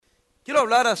Quiero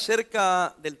hablar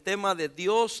acerca del tema de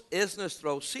Dios es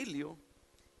nuestro auxilio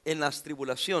en las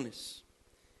tribulaciones.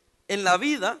 En la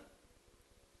vida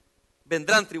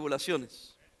vendrán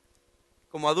tribulaciones.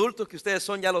 Como adultos que ustedes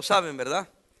son ya lo saben, ¿verdad?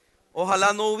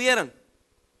 Ojalá no hubieran.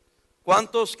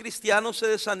 ¿Cuántos cristianos se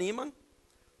desaniman?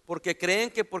 Porque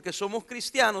creen que porque somos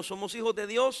cristianos, somos hijos de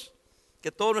Dios,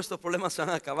 que todos nuestros problemas se van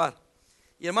a acabar.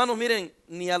 Y hermanos, miren,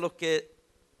 ni a los que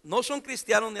no son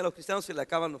cristianos ni a los cristianos se le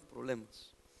acaban los problemas.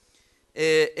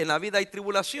 En la vida hay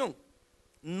tribulación,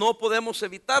 no podemos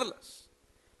evitarlas.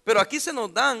 Pero aquí se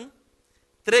nos dan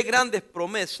tres grandes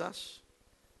promesas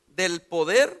del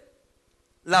poder,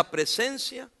 la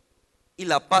presencia y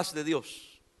la paz de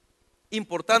Dios.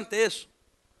 Importante eso: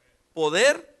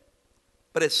 poder,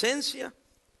 presencia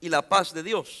y la paz de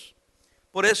Dios.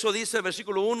 Por eso dice el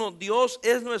versículo 1: Dios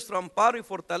es nuestro amparo y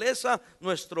fortaleza,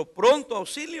 nuestro pronto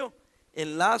auxilio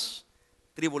en las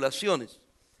tribulaciones.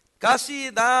 Casi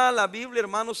da la Biblia,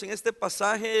 hermanos, en este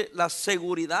pasaje la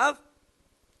seguridad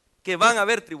que van a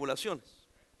haber tribulaciones.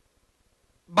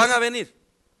 Van a venir.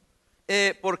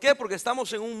 ¿Por qué? Porque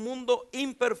estamos en un mundo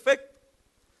imperfecto,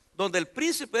 donde el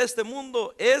príncipe de este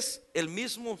mundo es el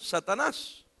mismo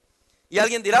Satanás. Y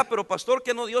alguien dirá: pero pastor,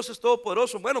 ¿que no Dios es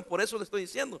todopoderoso? Bueno, por eso le estoy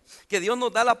diciendo que Dios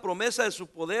nos da la promesa de su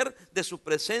poder, de su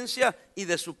presencia y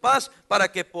de su paz,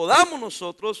 para que podamos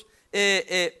nosotros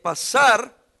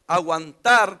pasar,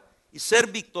 aguantar y ser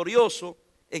victorioso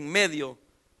en medio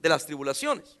de las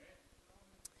tribulaciones.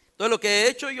 Entonces, lo que he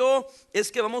hecho yo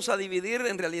es que vamos a dividir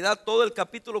en realidad todo el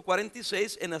capítulo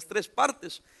 46 en las tres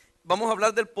partes. Vamos a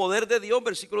hablar del poder de Dios,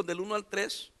 versículos del 1 al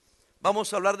 3.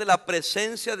 Vamos a hablar de la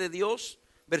presencia de Dios,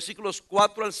 versículos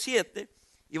 4 al 7.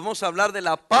 Y vamos a hablar de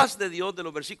la paz de Dios, de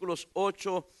los versículos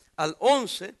 8 al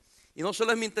 11. Y no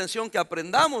solo es mi intención que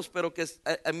aprendamos, pero que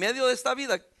en medio de esta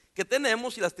vida que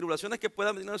tenemos y las tribulaciones que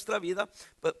puedan venir a nuestra vida,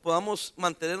 podamos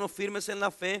mantenernos firmes en la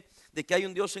fe de que hay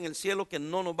un Dios en el cielo que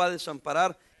no nos va a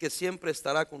desamparar, que siempre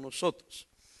estará con nosotros.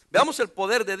 Veamos el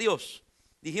poder de Dios.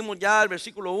 Dijimos ya el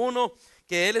versículo 1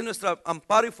 que Él es nuestro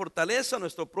amparo y fortaleza,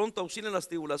 nuestro pronto auxilio en las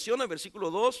tribulaciones.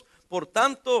 Versículo 2, por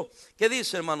tanto, ¿qué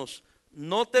dice, hermanos?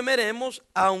 No temeremos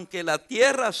aunque la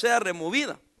tierra sea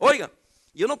removida. Oiga,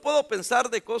 yo no puedo pensar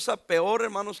de cosa peor,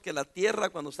 hermanos, que la tierra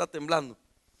cuando está temblando.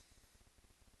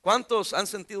 ¿Cuántos han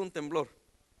sentido un temblor?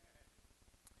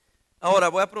 Ahora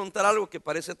voy a preguntar algo que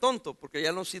parece tonto, porque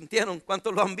ya lo sintieron.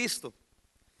 ¿Cuántos lo han visto?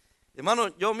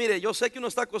 Hermano, yo sé que uno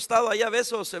está acostado allá a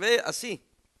veces o se ve así,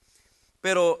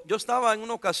 pero yo estaba en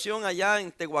una ocasión allá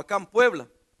en Tehuacán, Puebla.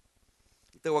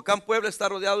 Tehuacán, Puebla está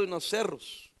rodeado de unos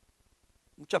cerros,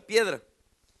 mucha piedra,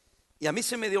 y a mí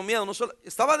se me dio miedo.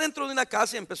 Estaba dentro de una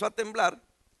casa y empezó a temblar,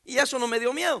 y eso no me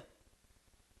dio miedo.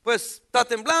 Pues está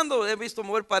temblando, he visto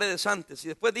mover paredes antes. Y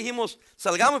después dijimos: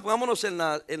 salgamos y pongámonos en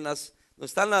las donde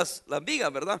están las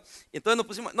vigas, ¿verdad? Y entonces nos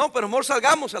pusimos: no, pero mejor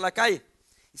salgamos a la calle.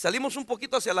 Y salimos un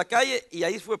poquito hacia la calle y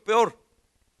ahí fue peor.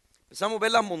 Empezamos a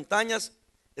ver las montañas.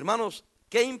 Hermanos,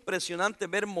 qué impresionante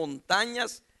ver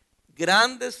montañas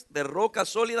grandes de roca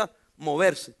sólida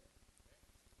moverse.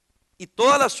 Y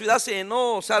toda la ciudad se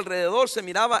llenó, o sea, alrededor se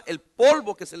miraba el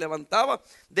polvo que se levantaba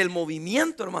del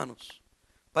movimiento, hermanos.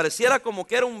 Pareciera como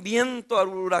que era un viento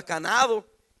huracanado,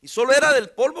 y solo era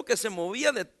del polvo que se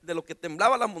movía de lo que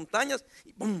temblaba las montañas.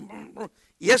 Y, bum, bum, bum.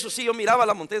 Y eso sí, yo miraba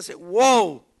las montañas y decía: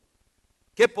 wow,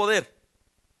 qué poder.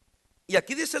 Y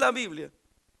aquí dice la Biblia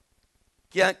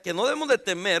que no debemos de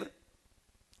temer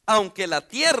aunque la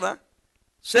tierra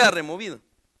sea removida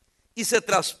y se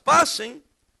traspasen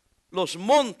los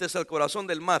montes al corazón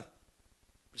del mar.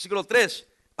 Versículo 3: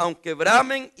 aunque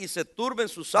bramen y se turben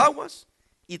sus aguas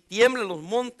y tiemblen los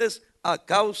montes a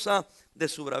causa de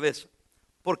su braveza.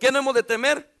 ¿Por qué no hemos de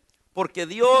temer? Porque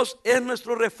Dios es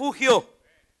nuestro refugio.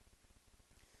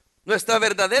 Nuestra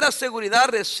verdadera seguridad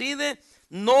reside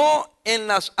no en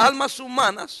las almas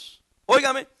humanas,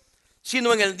 óigame,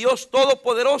 sino en el Dios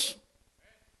todopoderoso.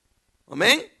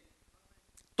 Amén.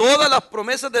 Todas las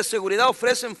promesas de seguridad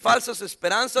ofrecen falsas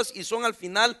esperanzas y son al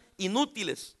final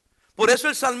inútiles. Por eso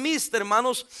el salmista,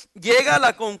 hermanos, llega a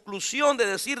la conclusión de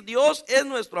decir: Dios es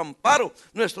nuestro amparo,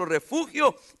 nuestro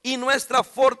refugio y nuestra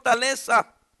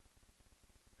fortaleza,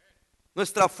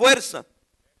 nuestra fuerza,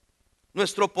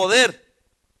 nuestro poder.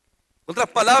 En otras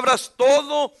palabras,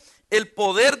 todo el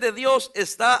poder de Dios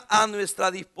está a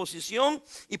nuestra disposición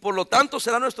y por lo tanto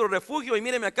será nuestro refugio y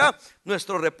míreme acá,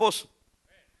 nuestro reposo.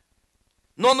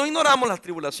 No ignoramos las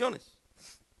tribulaciones.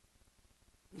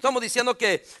 No estamos diciendo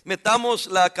que metamos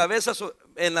la cabeza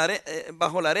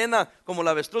bajo la arena como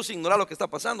la avestruz e ignorar lo que está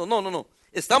pasando. No.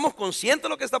 Estamos conscientes de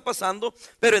lo que está pasando,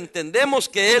 pero entendemos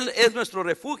que Él es nuestro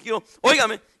refugio.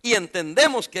 Óigame, y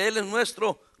entendemos que Él es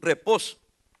nuestro reposo.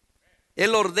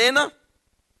 Él ordena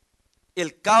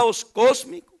el caos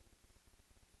cósmico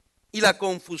y la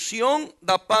confusión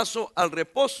da paso al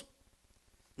reposo.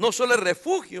 No solo el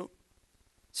refugio,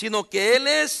 sino que Él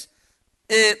es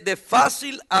de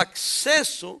fácil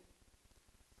acceso,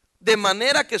 de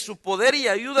manera que su poder y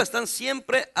ayuda están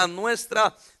siempre a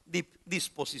nuestra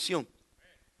disposición.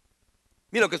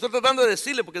 Mira lo que estoy tratando de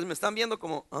decirle, porque me están viendo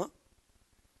como, ¿ah?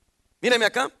 Míreme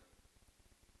acá.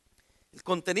 El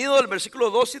contenido del versículo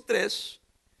 2 y 3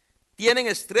 tienen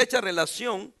estrecha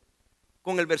relación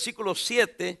con el versículo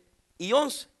 7 y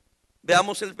 11.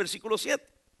 Veamos el versículo 7.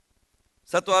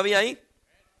 ¿Está todavía ahí?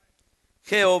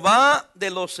 Jehová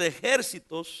de los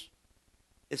ejércitos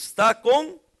está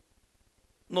con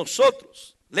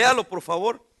nosotros. Léalo por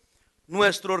favor.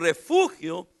 Nuestro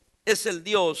refugio es el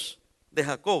Dios de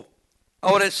Jacob.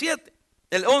 Ahora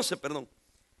el 11, perdón.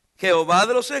 Jehová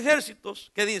de los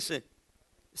ejércitos, ¿qué dice?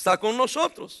 Está con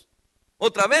nosotros.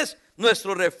 Otra vez,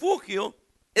 nuestro refugio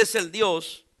es el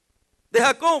Dios de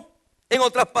Jacob. En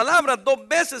otras palabras, 2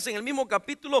 veces en el mismo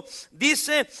capítulo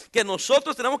dice que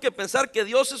nosotros tenemos que pensar que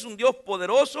Dios es un Dios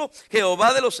poderoso,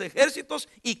 Jehová de los ejércitos,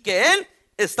 y que Él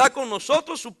está con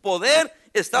nosotros, su poder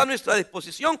está a nuestra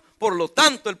disposición, por lo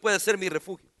tanto Él puede ser mi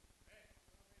refugio.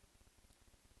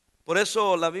 Por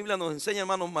eso la Biblia nos enseña,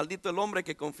 hermanos, maldito el hombre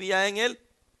que confía en el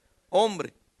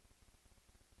hombre.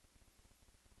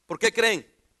 ¿Por qué creen?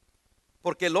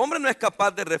 Porque el hombre no es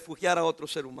capaz de refugiar a otro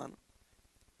ser humano.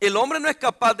 El hombre no es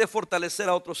capaz de fortalecer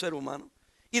a otro ser humano.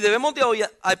 Y debemos de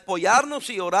apoyarnos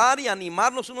y orar y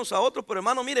animarnos unos a otros. Pero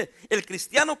hermano, mire, el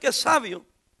cristiano que es sabio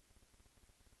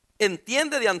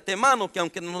entiende de antemano que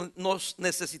aunque nos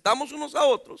necesitamos unos a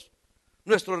otros,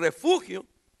 nuestro refugio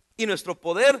y nuestro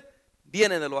poder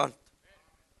viene de lo alto.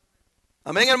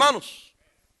 Amén, hermanos.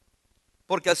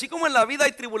 Porque así como en la vida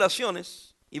hay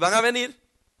tribulaciones y van a venir,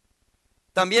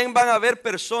 también van a haber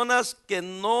personas que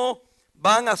no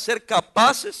van a ser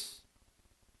capaces,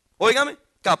 óigame,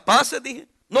 capaces dije,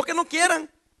 no que no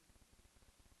quieran,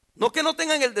 no que no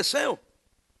tengan el deseo,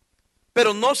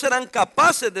 pero no serán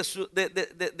capaces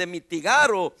de mitigar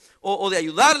o de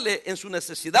ayudarle en su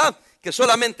necesidad, que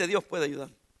solamente Dios puede ayudar.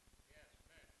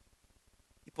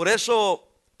 Y por eso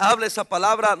habla esa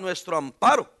palabra, nuestro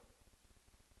amparo.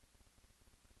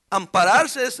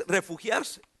 Ampararse es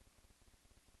refugiarse,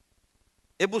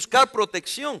 es buscar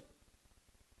protección.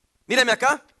 Míreme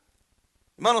acá,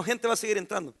 hermanos, gente va a seguir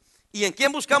entrando. ¿Y en quién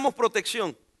buscamos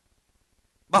protección?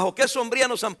 ¿Bajo qué sombría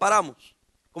nos amparamos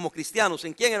como cristianos?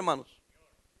 ¿En quién, hermanos?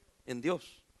 En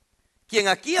Dios. Quien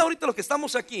aquí, ahorita los que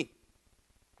estamos aquí,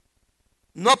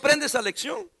 no aprende esa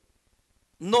lección,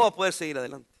 no va a poder seguir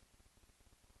adelante.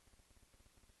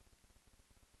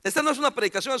 Esta no es una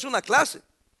predicación, es una clase.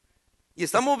 Y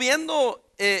estamos viendo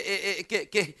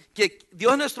que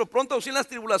Dios es nuestro pronto auxilio en las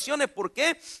tribulaciones. ¿Por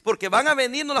qué? Porque van a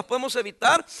venir, no las podemos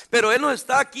evitar, pero Él nos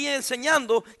está aquí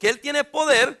enseñando que Él tiene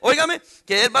poder, óigame,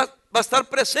 que Él va a estar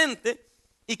presente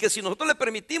y que si nosotros le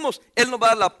permitimos, Él nos va a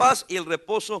dar la paz y el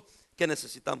reposo que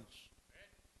necesitamos.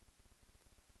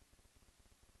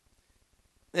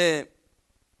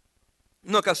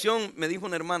 Una ocasión me dijo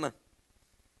una hermana,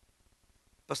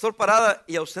 Pastor Parada,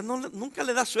 ¿y a usted nunca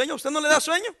le da sueño? ¿A usted no le da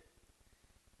sueño?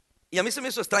 Y a mí se me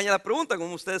hizo extraña la pregunta,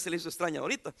 como a ustedes se le hizo extraña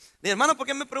ahorita. Mi hermana, ¿por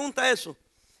qué me pregunta eso?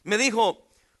 Me dijo,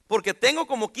 porque tengo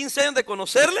como 15 años de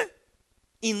conocerle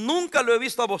y nunca lo he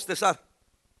visto a bostezar.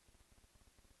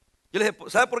 Yo le dije,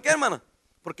 ¿sabe por qué, hermana?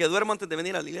 Porque duermo antes de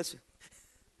venir a la iglesia.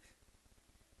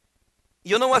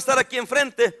 Y yo no voy a estar aquí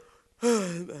enfrente.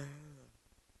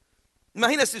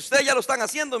 Imagínese, si ustedes ya lo están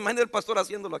haciendo, imagínese el pastor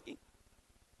haciéndolo aquí.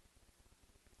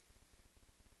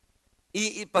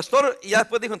 Y pastor, y ya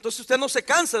después dijo, entonces usted no se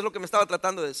cansa, es lo que me estaba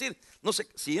tratando de decir. No sé,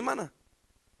 sí, hermana,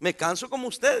 me canso como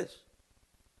ustedes,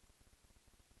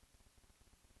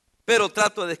 pero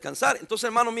trato de descansar. Entonces,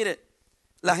 hermano, mire,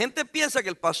 la gente piensa que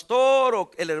el pastor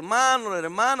o el hermano, la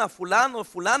hermana, fulano o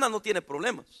fulana no tiene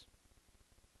problemas,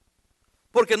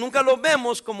 porque nunca los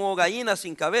vemos como gallinas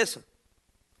sin cabeza,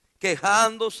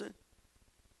 quejándose,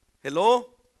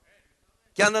 hello,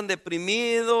 que andan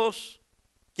deprimidos,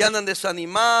 que andan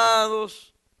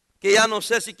desanimados, que ya no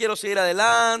sé si quiero seguir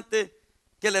adelante,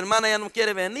 que la hermana ya no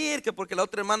quiere venir, que porque la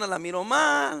otra hermana la miró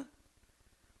mal,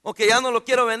 o que ya no lo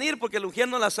quiero venir porque el ujier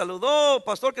no la saludó,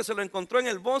 pastor, que se lo encontró en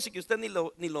el bus y que usted ni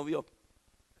lo vio.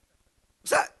 O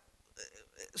sea,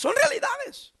 son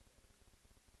realidades.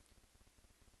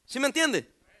 ¿Sí me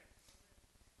entiende?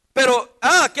 Pero,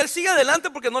 que él sigue adelante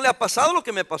porque no le ha pasado lo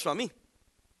que me pasó a mí.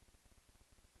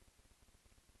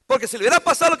 Porque si le hubiera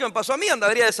pasado lo que me pasó a mí,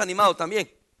 andaría desanimado también.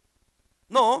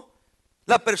 No,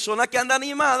 la persona que anda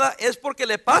animada es porque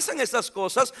le pasan esas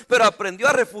cosas, pero aprendió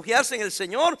a refugiarse en el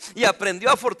Señor y aprendió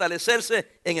a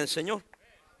fortalecerse en el Señor.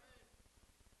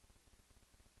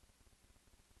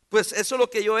 Pues eso es lo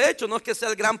que yo he hecho. No es que sea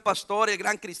el gran pastor, el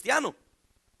gran cristiano.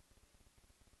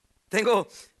 Tengo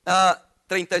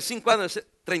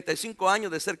 35 años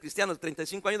de ser cristiano,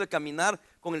 35 años de caminar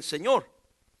con el Señor.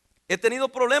 ¿He tenido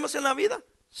problemas en la vida?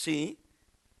 Sí.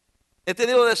 ¿He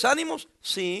tenido desánimos?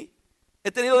 Sí.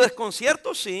 ¿He tenido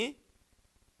desconciertos? Sí.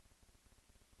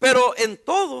 Pero en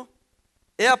todo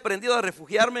he aprendido a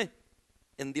refugiarme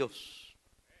en Dios.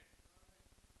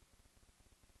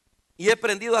 Y he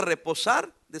aprendido a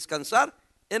reposar, descansar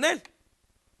en Él.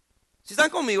 ¿Sí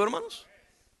están conmigo, hermanos?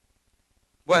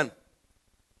 Bueno,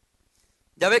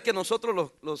 ya ve que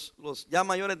nosotros los ya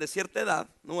mayores de cierta edad,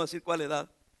 no voy a decir cuál edad,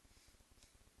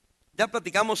 ya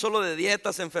platicamos solo de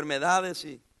dietas, enfermedades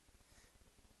y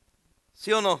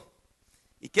 ¿sí o no?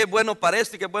 Y qué bueno para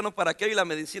esto y qué bueno para aquello y la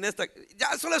medicina esta.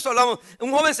 Ya solo eso hablamos.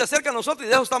 Un joven se acerca a nosotros y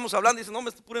de eso estamos hablando y dice, no,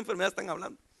 es pura enfermedad están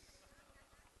hablando.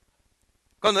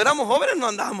 Cuando éramos jóvenes no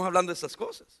andábamos hablando de esas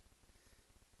cosas.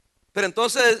 Pero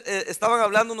entonces estaban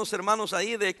hablando unos hermanos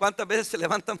ahí de cuántas veces se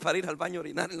levantan para ir al baño a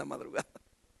orinar en la madrugada.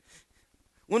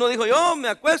 Uno dijo, yo me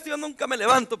acuesto y yo nunca me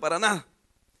levanto para nada.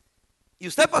 Y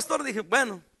usted, pastor, dije,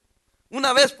 bueno,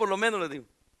 una vez por lo menos le digo.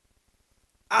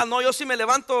 Ah, no, yo sí me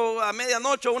levanto a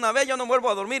medianoche o una vez, yo no vuelvo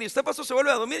a dormir. ¿Y usted, pastor, se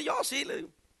vuelve a dormir? Yo sí, le digo.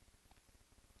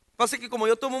 Pasa que como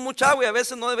yo tomo mucha agua y a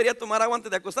veces no debería tomar agua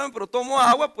antes de acostarme, pero tomo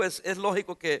agua, pues es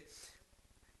lógico que,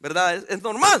 ¿verdad? Es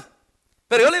normal.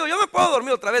 Pero yo le digo, yo me puedo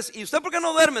dormir otra vez. ¿Y usted por qué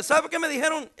no duerme? ¿Sabe por qué me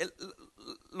dijeron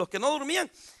los que no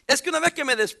dormían? Es que una vez que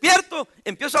me despierto,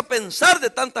 empiezo a pensar de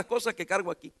tantas cosas que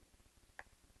cargo aquí.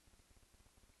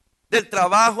 Del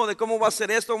trabajo, de cómo va a ser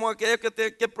esto,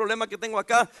 qué problema que tengo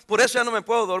acá. Por eso ya no me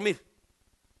puedo dormir.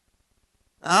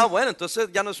 Ah, bueno, entonces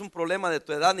ya no es un problema de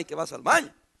tu edad ni que vas al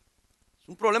baño. Es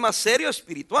un problema serio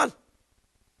espiritual.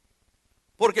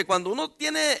 Porque cuando uno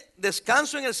tiene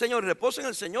descanso en el Señor y reposo en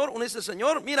el Señor, uno dice,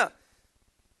 Señor, mira,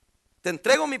 te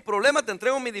entrego mi problema, te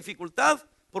entrego mi dificultad.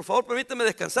 Por favor, permíteme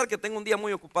descansar que tengo un día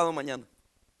muy ocupado mañana.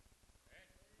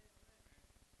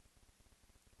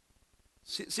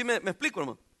 ¿Sí me explico,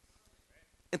 hermano?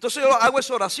 Entonces yo hago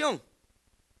esa oración.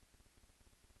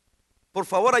 Por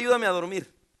favor, ayúdame a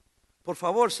dormir. Por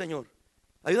favor, Señor,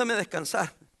 ayúdame a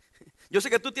descansar. Yo sé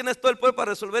que tú tienes todo el poder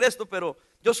para resolver esto, pero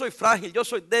yo soy frágil, yo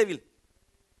soy débil.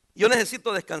 Yo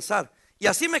necesito descansar. Y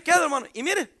así me quedo, hermano. Y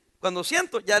mire, cuando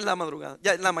siento, ya es la madrugada,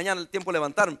 ya es la mañana, el tiempo de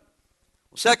levantarme.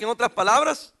 O sea que en otras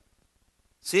palabras,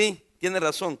 sí, tiene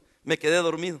razón, me quedé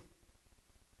dormido.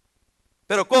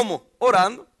 ¿Pero cómo?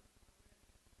 Orando.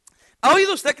 ¿Ha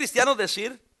oído usted cristianos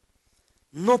decir,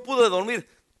 no pude dormir,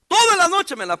 toda la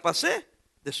noche me la pasé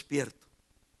despierto?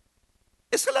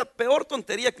 Esa es la peor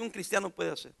tontería que un cristiano puede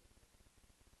hacer.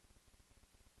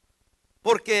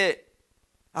 Porque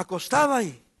acostaba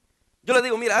ahí. Yo le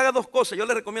digo, mira, haga dos cosas. Yo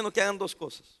le recomiendo que hagan dos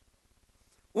cosas.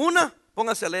 Una,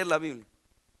 póngase a leer la Biblia.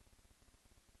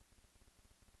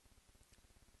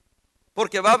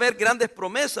 Porque va a haber grandes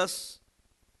promesas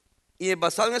y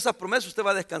basado en esas promesas usted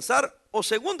va a descansar. O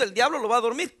segundo, el diablo lo va a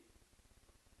dormir.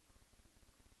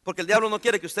 Porque el diablo no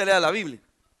quiere que usted lea la Biblia.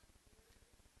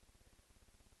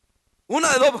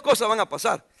 Una de dos cosas van a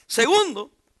pasar.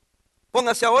 Segundo,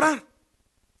 póngase a orar.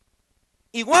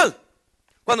 Igual,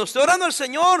 cuando esté orando al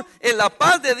Señor, en la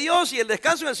paz de Dios y el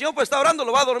descanso en el Señor, pues está orando,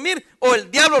 lo va a dormir. O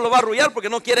el diablo lo va a arrullar porque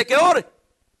no quiere que ore.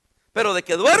 Pero de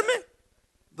que duerme,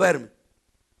 duerme.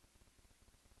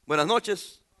 Buenas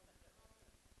noches.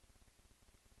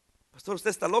 Pastor, usted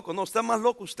está loco. No, está más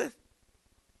loco usted.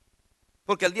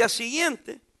 Porque al día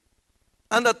siguiente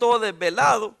anda todo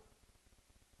desvelado,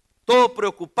 todo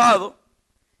preocupado.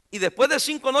 Y después de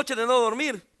 5 noches de no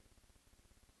dormir,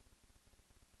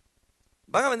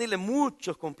 van a venirle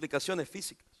muchas complicaciones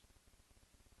físicas.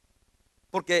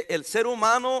 Porque el ser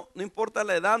humano, no importa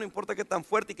la edad, no importa qué tan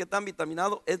fuerte y qué tan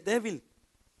vitaminado, es débil.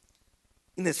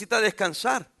 Y necesita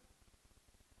descansar.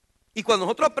 Y cuando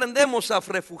nosotros aprendemos a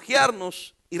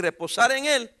refugiarnos y reposar en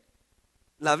Él,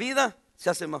 la vida se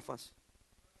hace más fácil.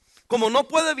 Como no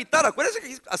puedo evitar, acuérdense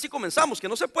que así comenzamos, que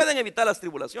no se pueden evitar las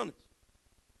tribulaciones.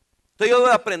 Entonces yo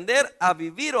debo aprender a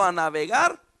vivir o a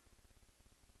navegar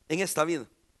en esta vida.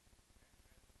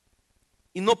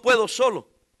 Y no puedo solo.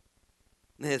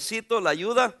 Necesito la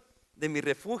ayuda de mi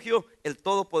refugio, el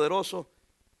Todopoderoso,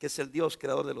 que es el Dios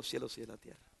creador de los cielos y de la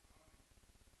tierra.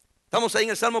 Estamos ahí en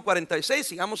el Salmo 46,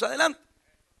 sigamos adelante.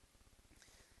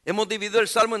 Hemos dividido el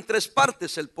Salmo en 3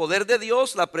 partes: el poder de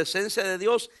Dios, la presencia de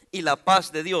Dios y la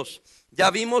paz de Dios. Ya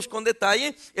vimos con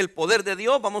detalle el poder de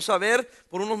Dios. Vamos a ver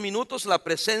por unos minutos la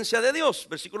presencia de Dios.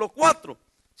 Versículo 4.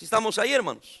 Si estamos ahí,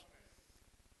 hermanos.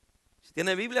 Si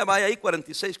tiene Biblia, vaya ahí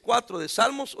 46:4 de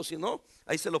Salmos, o si no,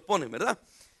 ahí se lo ponen, ¿verdad?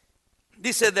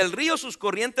 Dice, del río sus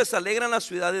corrientes alegran la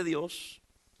ciudad de Dios.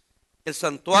 el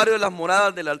santuario de las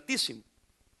moradas del Altísimo.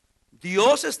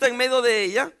 Dios está en medio de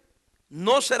ella,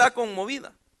 no será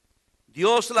conmovida.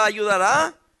 Dios la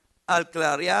ayudará al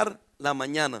clarear la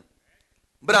mañana.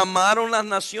 Bramaron las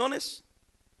naciones,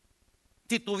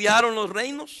 titubearon los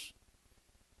reinos,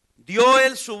 dio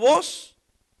él su voz,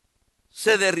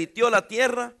 se derritió la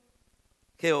tierra.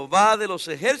 Jehová de los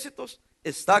ejércitos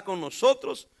está con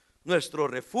nosotros, nuestro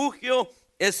refugio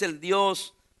es el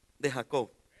Dios de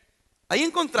Jacob. Ahí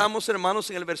encontramos, hermanos,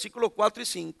 en el versículo 4 y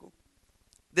 5,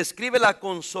 describe la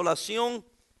consolación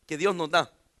que Dios nos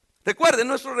da. Recuerden,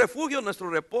 nuestro refugio, nuestro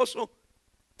reposo,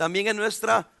 también es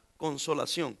nuestra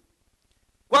consolación.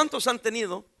 ¿Cuántos han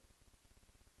tenido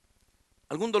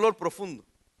algún dolor profundo?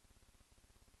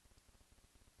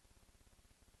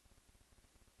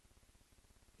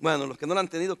 Bueno, los que no lo han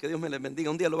tenido, que Dios me les bendiga,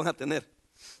 un día lo van a tener.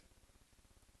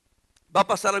 Va a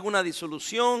pasar alguna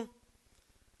disolución,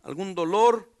 algún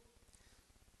dolor,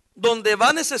 donde va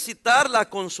a necesitar la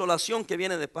consolación que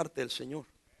viene de parte del Señor.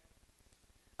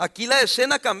 Aquí la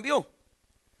escena cambió.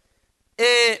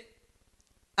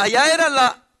 Allá era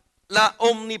la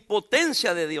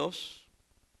omnipotencia de Dios.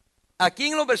 Aquí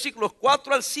en los versículos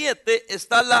 4 al 7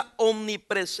 está la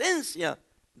omnipresencia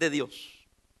de Dios.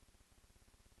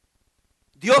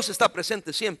 Dios está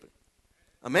presente siempre.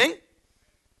 Amén.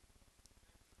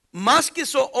 Más que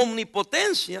su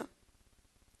omnipotencia,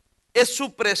 es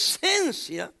su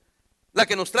presencia la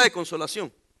que nos trae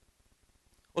consolación.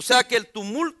 O sea que el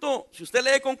tumulto, si usted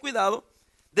lee con cuidado,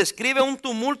 describe un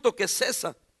tumulto que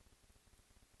cesa.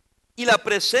 Y la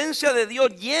presencia de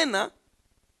Dios llena,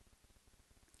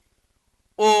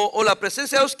 o la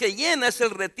presencia de Dios que llena, es el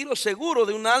retiro seguro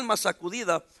de un alma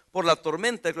sacudida por la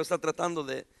tormenta, que lo está tratando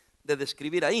de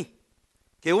describir ahí.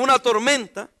 Que una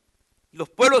tormenta, los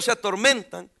pueblos se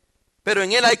atormentan, pero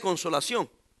en él hay consolación.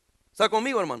 ¿Está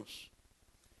conmigo, hermanos?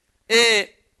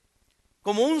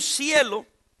 Como un cielo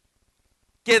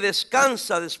que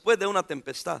descansa después de una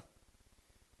tempestad.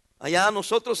 Allá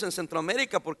nosotros en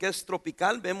Centroamérica, porque es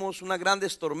tropical, vemos unas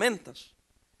grandes tormentas,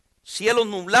 cielos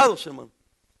nublados, hermano.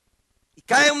 Y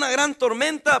cae una gran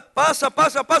tormenta, pasa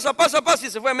y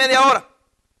se fue media hora.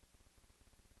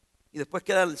 Y después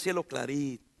queda el cielo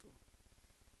clarito.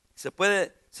 Se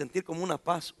puede sentir como una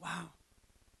paz, wow.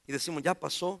 Y decimos, ya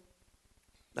pasó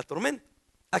la tormenta.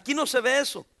 Aquí no se ve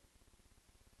eso.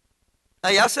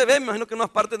 Allá se ve, me imagino que en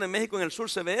unas partes de México, en el sur,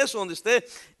 se ve eso, donde usted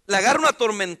le agarra una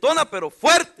tormentona, pero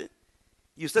fuerte.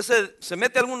 Y usted se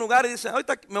mete a algún lugar y dice,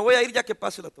 ahorita me voy a ir ya que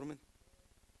pase la tormenta.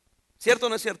 ¿Cierto o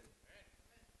no es cierto?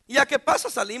 Y ya que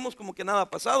pasa, salimos como que nada ha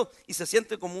pasado. Y se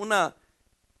siente como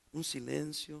un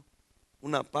silencio,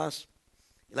 una paz.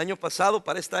 El año pasado,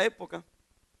 para esta época,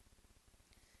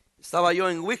 estaba yo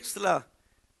en Huixtla,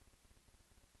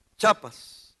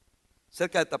 Chiapas,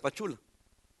 cerca de Tapachula.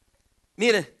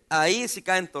 Mire, ahí sí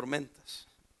caen tormentas.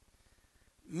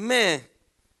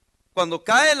 Cuando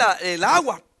cae el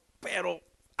agua, pero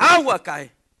agua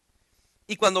cae.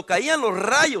 Y cuando caían los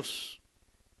rayos,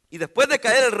 y después de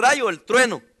caer el rayo, el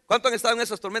trueno. ¿Cuántos han estado en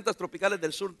esas tormentas tropicales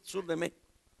del sur de México?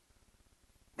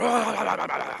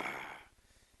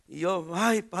 Y yo,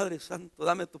 ay, Padre Santo,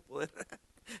 dame tu poder.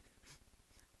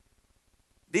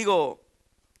 Digo,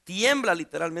 tiembla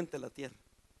literalmente la tierra.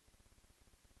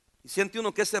 Y siente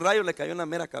uno que ese rayo le cayó en la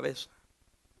mera cabeza.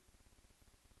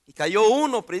 Y cayó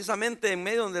uno precisamente en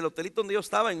medio del hotelito donde yo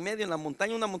estaba, en medio, en la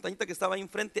montaña, una montañita que estaba ahí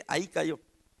enfrente, ahí cayó.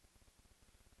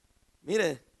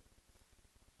 Mire,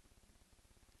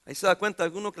 ahí se da cuenta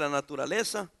alguno que la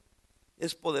naturaleza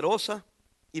es poderosa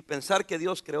y pensar que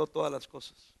Dios creó todas las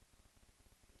cosas.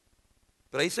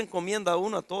 Pero ahí se encomienda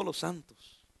uno a todos los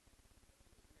santos.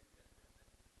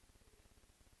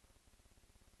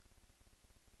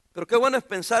 Pero qué bueno es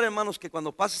pensar, hermanos, que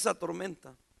cuando pasa esa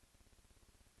tormenta,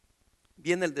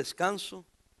 viene el descanso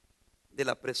de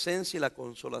la presencia y la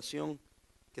consolación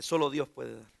que solo Dios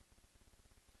puede dar.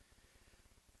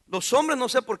 Los hombres no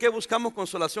sé por qué buscamos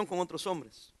consolación con otros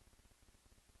hombres.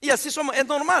 Y así somos, es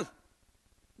normal.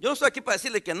 Yo no estoy aquí para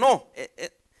decirle que no.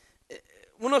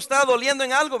 Uno está doliendo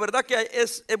en algo, ¿verdad? Que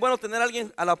es bueno tener a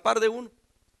alguien a la par de uno.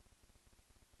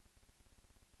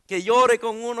 Que llore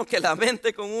con uno, que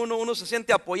lamente con uno, uno se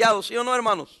siente apoyado, ¿sí o no,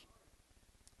 hermanos?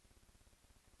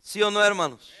 ¿Sí o no,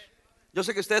 hermanos? Yo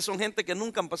sé que ustedes son gente que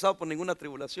nunca han pasado por ninguna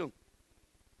tribulación.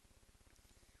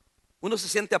 Uno se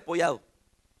siente apoyado.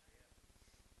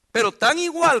 Pero tan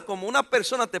igual como una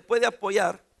persona te puede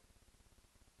apoyar,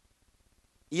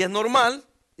 y es normal,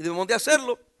 y debemos de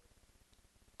hacerlo,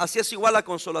 así es igual la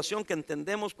consolación que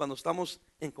entendemos cuando estamos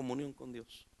en comunión con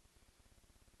Dios.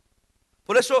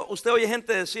 Por eso usted oye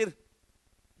gente decir,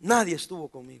 nadie estuvo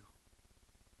conmigo.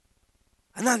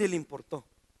 A nadie le importó.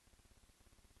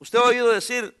 Usted ha oído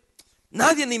decir,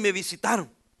 nadie ni me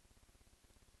visitaron.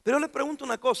 Pero le pregunto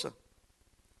una cosa,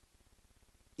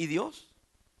 ¿y Dios?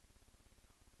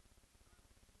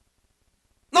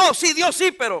 No, sí, Dios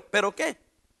sí, pero ¿qué?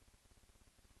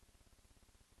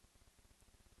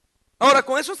 Ahora,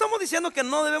 con eso estamos diciendo que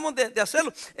no debemos de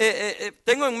hacerlo.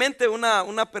 Tengo en mente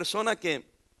una persona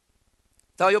que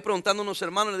estaba yo preguntando a unos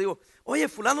hermanos, le digo, oye,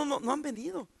 fulano no han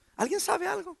venido. ¿Alguien sabe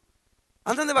algo?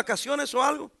 ¿Andan de vacaciones o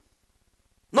algo?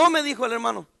 No, me dijo el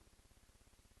hermano.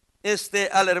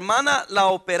 A la hermana la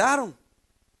operaron.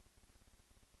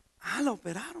 Ah, la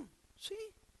operaron, sí.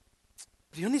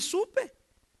 Pero yo ni supe.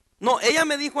 No, ella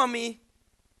me dijo a mí,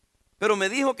 pero me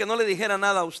dijo que no le dijera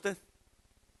nada a usted,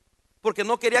 porque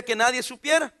no quería que nadie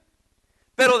supiera.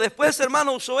 Pero después,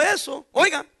 hermano, usó eso,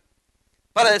 oiga,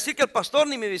 para decir que el pastor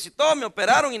ni me visitó, me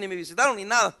operaron y ni me visitaron ni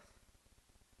nada.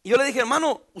 Y yo le dije,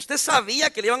 hermano, ¿usted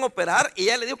sabía que le iban a operar? Y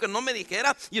ella le dijo que no me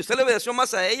dijera, y usted le obedeció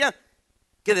más a ella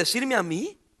que decirme a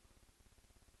mí.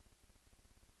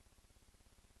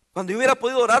 Cuando yo hubiera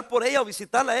podido orar por ella o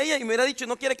visitarla a ella y me hubiera dicho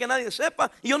no quiere que nadie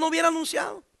sepa, y yo no hubiera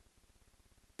anunciado.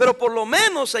 Pero por lo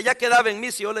menos ella quedaba en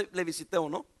mí si yo le visité o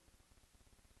no.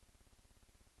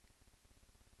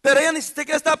 Pero ella ni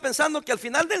siquiera estaba pensando que al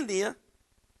final del día,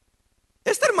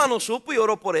 este hermano supo y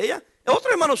oró por ella.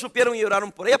 Otros hermanos supieron y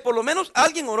oraron por ella. Por lo menos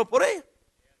alguien oró por ella.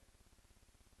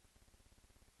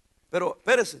 Pero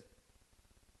espérese,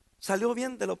 salió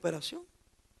bien de la operación.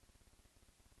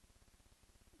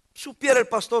 Supiera el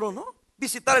pastor o no,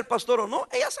 visitar el pastor o no,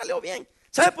 ella salió bien.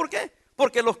 ¿Sabe por qué?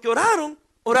 Porque los que oraron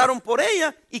por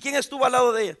ella. ¿Y quién estuvo al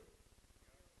lado de ella?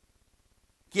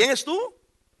 ¿Quién estuvo?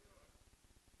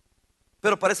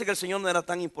 Pero parece que el Señor no era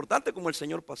tan importante como el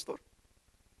señor pastor.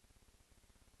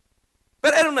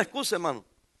 Pero era una excusa, hermano.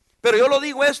 Pero yo lo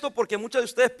digo esto porque muchos de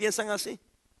ustedes piensan así.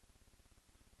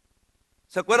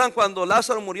 ¿Se acuerdan cuando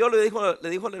Lázaro murió? Le dijo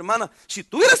a la hermana, si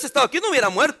tú hubieras estado aquí no hubiera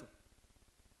muerto.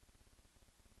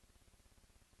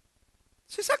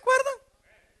 ¿Sí se acuerdan?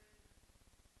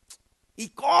 Y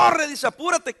corre, dice,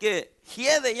 apúrate que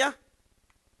hiede ya,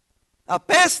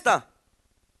 apesta.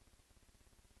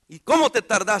 ¿Y cómo te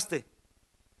tardaste?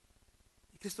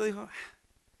 Y Cristo dijo,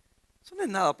 eso no es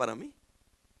nada para mí.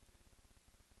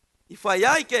 Y fue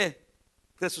allá y que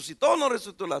resucitó o no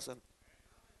resucitó Lázaro.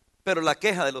 Pero la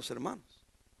queja de los hermanos.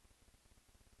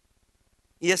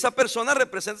 Y esa persona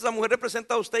representa, esa mujer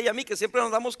representa a usted y a mí, que siempre nos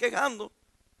andamos quejando.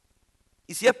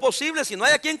 Y si es posible, si no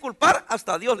hay a quien culpar,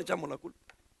 hasta a Dios le echamos la culpa.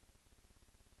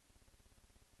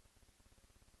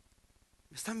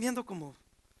 Me están viendo como,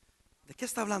 ¿de qué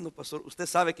está hablando, pastor? Usted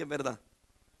sabe que es verdad.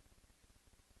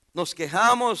 Nos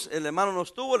quejamos, el hermano no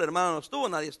estuvo, la hermana no estuvo,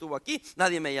 nadie estuvo aquí,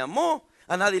 nadie me llamó,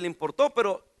 a nadie le importó,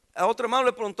 pero a otro hermano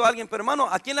le preguntó a alguien, pero hermano,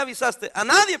 ¿a quién le avisaste? A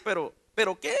nadie, pero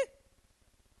 ¿qué?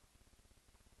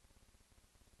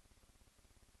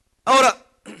 Ahora,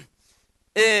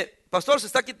 pastor, ¿se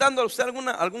está quitando a usted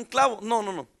algún clavo?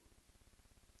 No.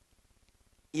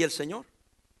 ¿Y el Señor?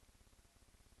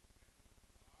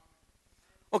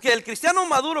 Ok, el cristiano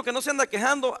maduro que no se anda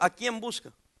quejando, ¿a quién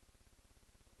busca?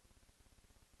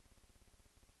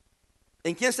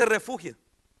 ¿En quién se refugia?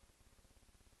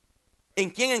 ¿En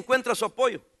quién encuentra su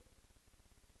apoyo?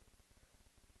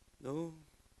 No.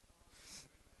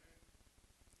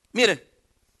 Mire,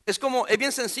 es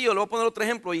bien sencillo, le voy a poner otro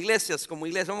ejemplo, iglesias, como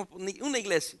iglesia, una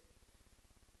iglesia.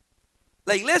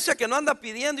 La iglesia que no anda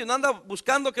pidiendo y no anda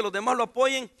buscando que los demás lo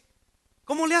apoyen,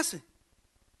 ¿cómo le hace?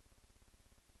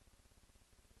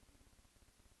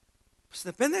 Pues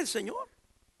depende del Señor.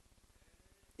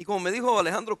 Y como me dijo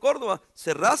Alejandro Córdoba,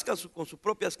 se rasca con sus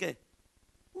propias ¿qué?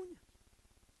 Uñas.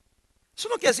 Eso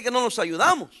no quiere decir que no nos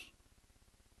ayudamos.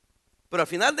 Pero al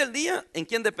final del día, ¿en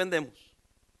quién dependemos?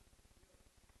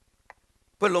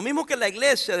 Pues lo mismo que la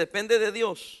iglesia depende de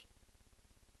Dios,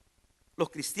 los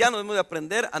cristianos debemos de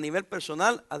aprender a nivel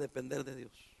personal a depender de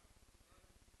Dios.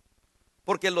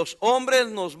 Porque los hombres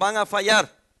nos van a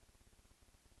fallar.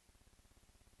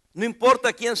 No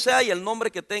importa quién sea y el nombre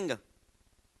que tenga.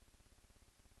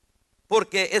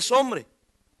 Porque es hombre.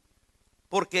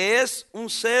 Porque es un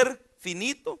ser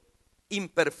finito,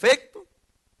 imperfecto,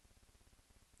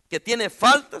 que tiene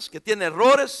faltas, que tiene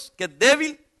errores, que es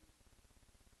débil.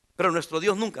 Pero nuestro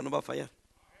Dios nunca nos va a fallar.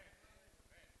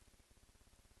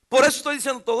 Por eso estoy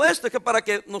diciendo todo esto, es que para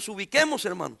que nos ubiquemos,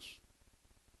 hermanos.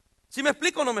 ¿Sí me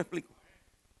explico o no me explico?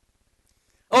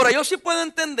 Ahora, yo sí puedo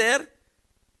entender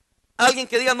a alguien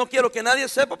que diga no quiero que nadie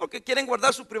sepa porque quieren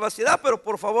guardar su privacidad, pero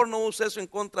por favor no use eso en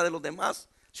contra de los demás.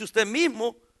 Si usted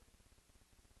mismo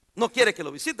no quiere que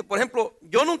lo visite. Por ejemplo,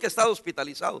 yo nunca he estado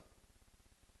hospitalizado.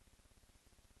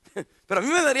 Pero a mí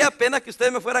me daría pena que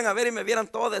ustedes me fueran a ver y me vieran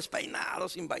todo despeinado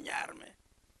sin bañarme.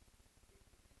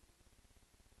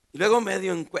 Y luego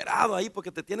medio encuerado ahí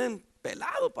porque te tienen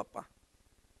pelado, papá.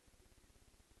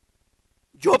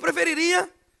 Yo preferiría,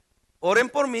 oren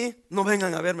por mí, no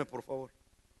vengan a verme, por favor.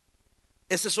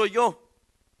 Ese soy yo.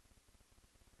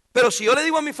 Pero si yo le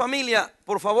digo a mi familia,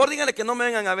 por favor díganle que no me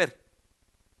vengan a ver,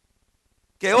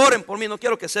 que oren por mí, no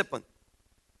quiero que sepan.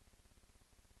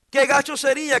 Qué gacho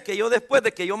sería que yo, después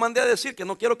de que yo mandé a decir que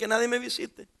no quiero que nadie me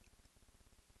visite,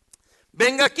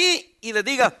 venga aquí y les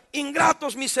diga: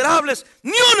 ingratos, miserables,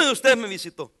 ni uno de ustedes me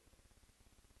visitó.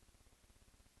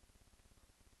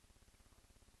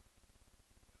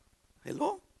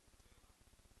 Hello.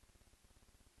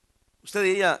 Usted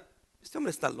diría: este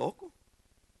hombre está loco.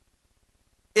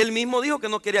 Él mismo dijo que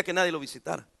no quería que nadie lo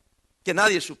visitara, que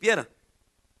nadie supiera.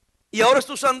 Y ahora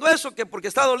está usando eso, que porque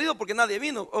está dolido porque nadie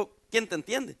vino. Oh, ¿quién te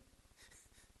entiende?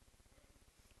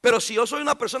 Pero si yo soy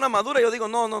una persona madura, yo digo: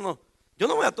 no, no, no, yo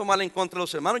no voy a tomarle en contra de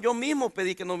los hermanos. Yo mismo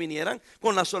pedí que no vinieran,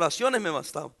 con las oraciones me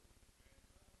bastaba.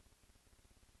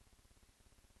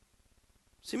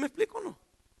 ¿Sí me explico o no?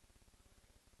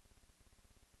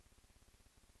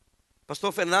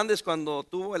 Pastor Fernández, cuando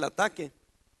tuvo el ataque,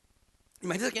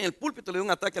 imagínense que en el púlpito le dio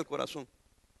un ataque al corazón.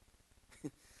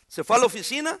 Se fue a la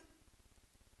oficina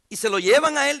y se lo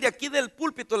llevan a él de aquí del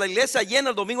púlpito, la iglesia llena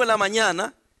el domingo en la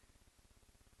mañana,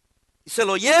 y se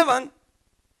lo llevan,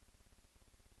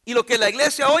 y lo que la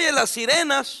iglesia oye es las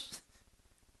sirenas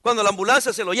cuando la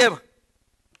ambulancia se lo lleva.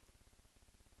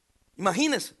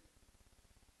 Imagínense.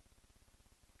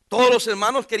 Todos los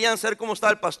hermanos querían saber cómo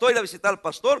estaba el pastor, ir a visitar al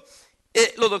pastor.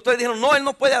 Los doctores dijeron: no, él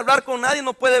no puede hablar con nadie,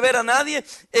 no puede ver a nadie.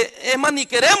 Es más, ni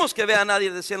queremos que vea a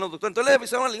nadie, decían los doctores. Entonces le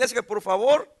avisaron a la iglesia que por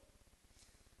favor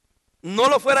no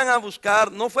lo fueran a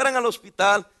buscar, no fueran al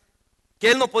hospital, que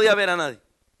él no podía ver a nadie.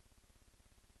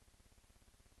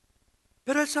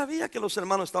 Pero él sabía que los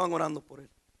hermanos estaban orando por él.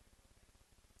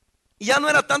 Y ya no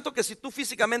era tanto que si tú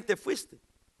físicamente fuiste,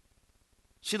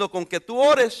 sino con que tú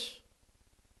ores,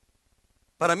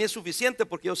 para mí es suficiente,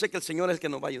 porque yo sé que el Señor es el que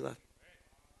nos va a ayudar.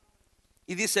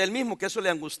 Y dice él mismo que eso le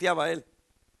angustiaba a él.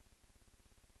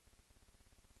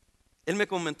 Él me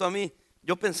comentó a mí,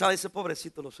 yo pensaba: ese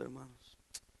pobrecito, los hermanos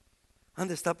han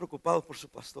de estar preocupados por su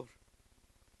pastor,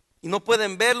 y no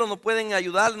pueden verlo, no pueden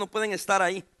ayudarle, no pueden estar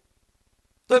ahí.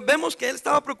 Entonces vemos que él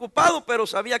estaba preocupado, pero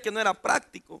sabía que no era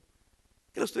práctico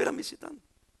que lo estuvieran visitando.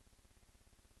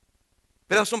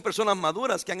 Pero son personas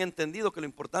maduras que han entendido que lo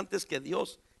importante es que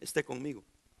Dios esté conmigo.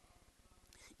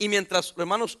 Y mientras los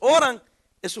hermanos oran,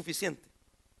 es suficiente.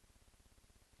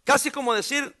 Casi como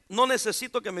decir: no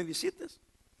necesito que me visites,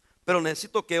 pero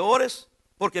necesito que ores,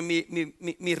 porque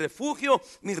mi refugio,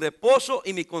 mi reposo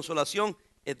y mi consolación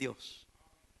es Dios.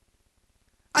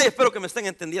 Ay, espero que me estén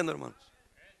entendiendo, hermanos.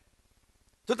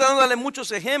 Estoy tratando de darle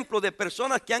muchos ejemplos de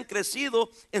personas que han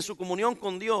crecido en su comunión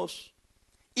con Dios.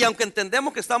 Y aunque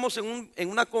entendemos que estamos en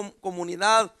una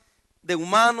comunidad de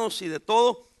humanos y de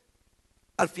todo,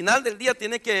 al final del día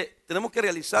tenemos que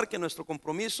realizar que nuestro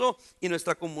compromiso y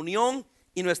nuestra comunión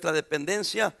y nuestra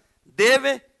dependencia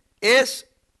es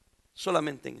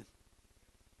solamente en Él.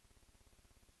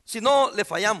 Si no, le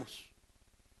fallamos.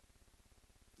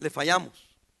 Le fallamos.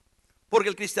 Porque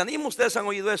el cristianismo, ustedes han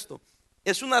oído esto,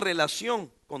 es una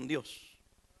relación con Dios.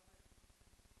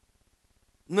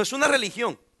 No es una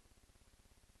religión.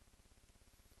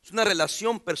 Es una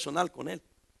relación personal con Él.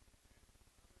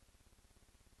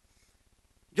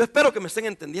 Yo espero que me estén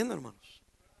entendiendo, hermanos.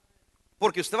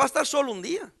 Porque usted va a estar solo un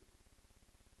día.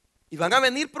 Y van a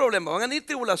venir problemas, van a venir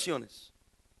tribulaciones.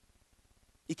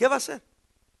 ¿Y qué va a hacer?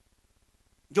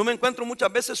 Yo me encuentro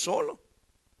muchas veces solo.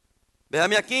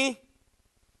 Véame aquí,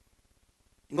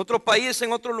 en otro país,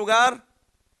 en otro lugar.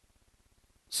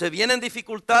 Se vienen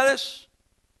dificultades.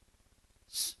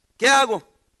 ¿Qué hago?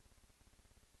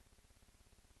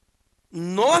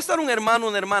 No va a estar un hermano o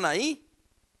una hermana ahí.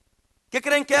 ¿Qué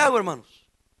creen que hago, hermanos?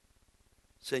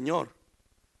 Señor,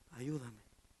 ayúdame.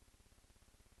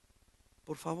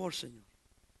 Por favor, Señor.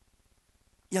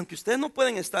 Y aunque ustedes no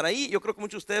pueden estar ahí, yo creo que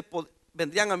muchos de ustedes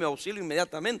vendrían a mi auxilio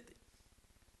inmediatamente.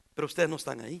 Pero ustedes no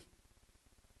están ahí.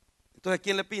 Entonces, ¿a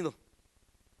quién le pido?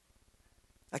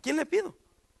 ¿A quién le pido?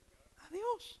 A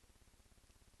Dios.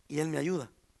 Y Él me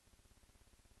ayuda.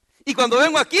 Y cuando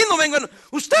vengo aquí, no vengo: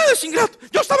 ustedes ingratos,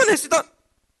 yo estaba necesitando.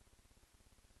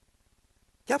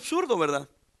 Qué absurdo, ¿verdad?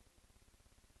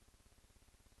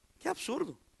 Qué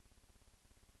absurdo.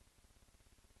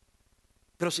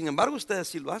 Pero sin embargo ustedes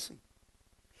sí lo hacen,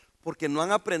 porque no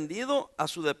han aprendido a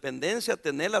su dependencia, a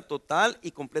tenerla total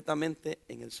y completamente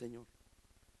en el Señor.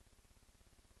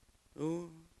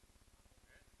 Un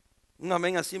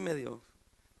amén así medio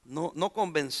no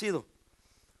convencido.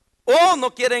 O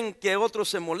no quieren que otros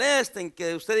se molesten,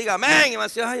 que usted diga amén y va a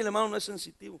decir: ay, el hermano no es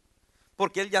sensitivo.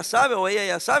 porque él ya sabe o ella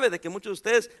ya sabe de que muchos de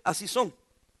ustedes así son.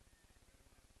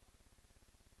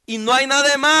 Y no hay nada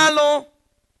de malo,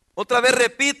 otra vez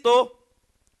repito,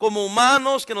 como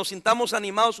humanos que nos sintamos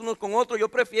animados unos con otros. Yo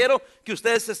prefiero que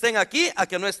ustedes estén aquí a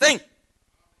que no estén.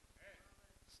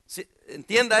 ¿Sí?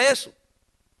 Entienda eso.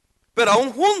 Pero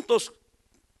aún juntos,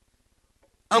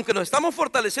 aunque nos estamos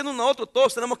fortaleciendo uno a otro,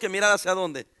 todos tenemos que mirar hacia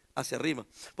dónde, hacia arriba.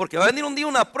 Porque va a venir un día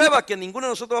una prueba que ninguno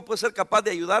de nosotros va a poder ser capaz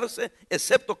de ayudarse,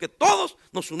 excepto que todos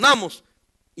nos unamos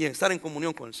y estar en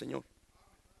comunión con el Señor.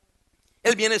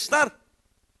 El bienestar.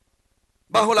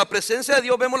 Bajo la presencia de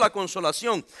Dios vemos la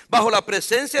consolación. Bajo la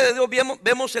presencia de Dios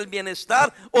vemos el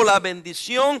bienestar o la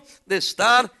bendición de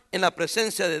estar en la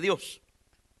presencia de Dios.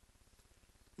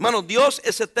 Hermanos, Dios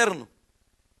es eterno.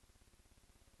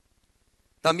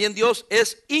 También Dios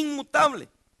es inmutable.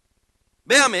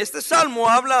 Véame, este salmo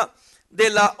habla de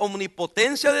la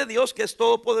omnipotencia de Dios, que es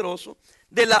todopoderoso,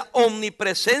 de la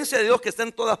omnipresencia de Dios, que está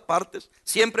en todas partes,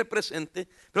 siempre presente.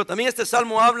 Pero también este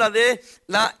salmo habla de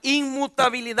la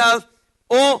inmutabilidad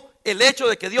o el hecho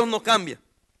de que Dios no cambia.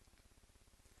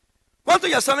 ¿Cuántos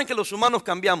ya saben que los humanos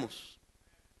cambiamos?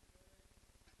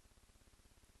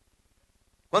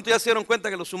 ¿Cuántos ya se dieron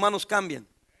cuenta que los humanos cambian?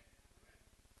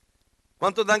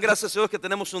 ¿Cuántos dan gracias a Dios que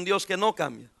tenemos un Dios que no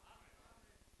cambia?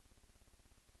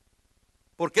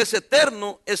 Porque es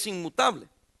eterno, es inmutable.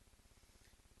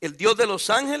 El Dios de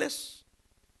los ángeles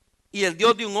y el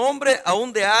Dios de un hombre,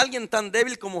 aún de alguien tan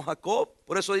débil como Jacob.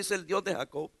 Por eso dice el Dios de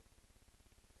Jacob.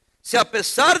 Si a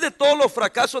pesar de todos los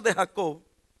fracasos de Jacob,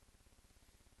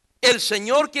 el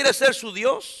Señor quiere ser su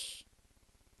Dios,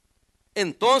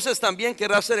 entonces también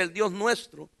querrá ser el Dios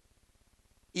nuestro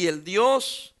y el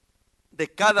Dios de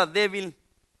cada débil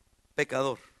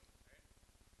pecador.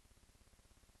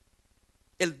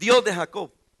 El Dios de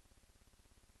Jacob.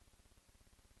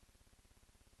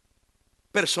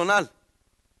 Personal.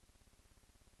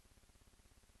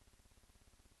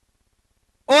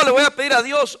 O le voy a pedir a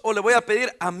Dios o le voy a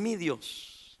pedir a mi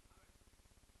Dios.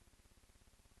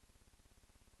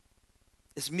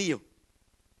 Es mío.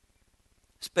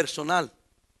 Es personal.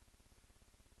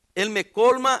 Él me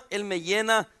colma, Él me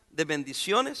llena de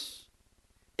bendiciones.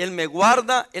 Él me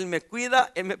guarda, Él me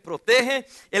cuida, Él me protege.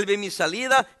 Él ve mi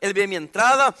salida, Él ve mi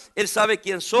entrada. Él sabe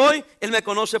quién soy, Él me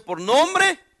conoce por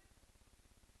nombre.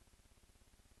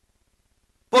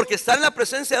 Porque estar en la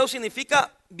presencia de Dios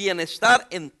significa bienestar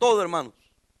en todo, hermanos.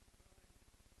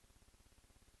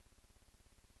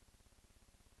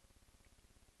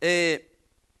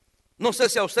 No sé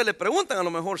si a usted le preguntan, a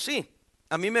lo mejor sí.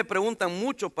 A mí me preguntan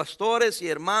mucho pastores y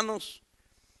hermanos,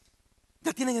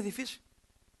 ¿ya tienen edificio?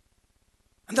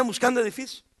 ¿Andan buscando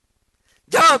edificio?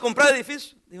 ¿Ya van a comprar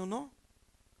edificio? Digo, no,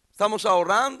 estamos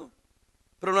ahorrando,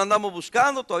 pero no andamos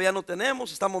buscando, todavía no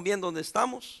tenemos, estamos viendo dónde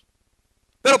estamos.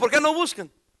 ¿Pero por qué no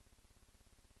buscan?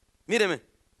 Míreme,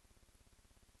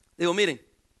 digo, miren,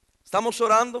 estamos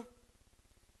orando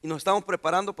y nos estamos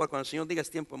preparando para cuando el Señor diga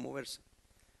es tiempo de moverse.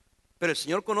 Pero el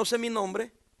Señor conoce mi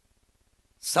nombre,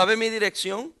 sabe mi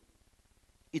dirección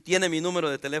y tiene mi número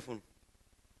de teléfono.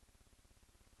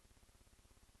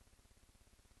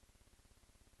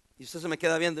 Y usted se me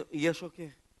queda viendo, ¿y eso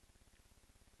qué?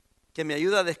 Que me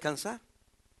ayuda a descansar.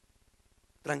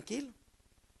 Tranquilo.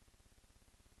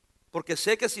 Porque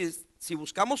sé que si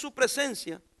buscamos su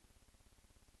presencia,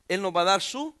 Él nos va a dar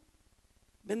su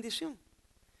bendición.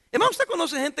 Hermano, ¿usted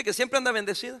conoce gente que siempre anda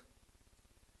bendecida?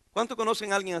 ¿Cuántos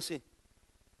conocen a alguien así?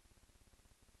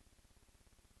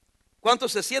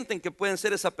 ¿Cuántos se sienten que pueden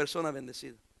ser esa persona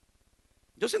bendecida?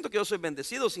 Yo siento que yo soy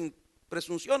bendecido sin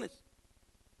presunciones.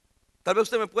 Tal vez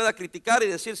usted me pueda criticar y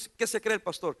decir, ¿qué se cree el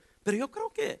pastor? Pero yo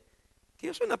creo que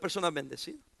yo soy una persona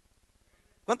bendecida.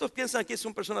 ¿Cuántos piensan que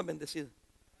son personas bendecidas?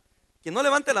 Quien no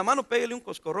levante la mano, pégale un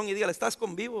coscorrón y dígale, estás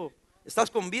con vivo,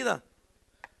 estás con vida.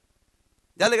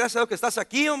 Dale gracias a Dios que estás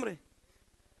aquí, hombre.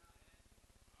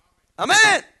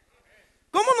 Amén.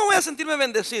 ¿Cómo no voy a sentirme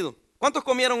bendecido? ¿Cuántos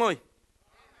comieron hoy?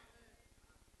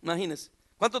 Imagínense.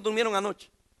 ¿Cuántos durmieron anoche?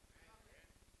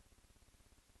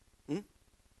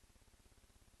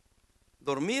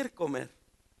 Dormir, comer.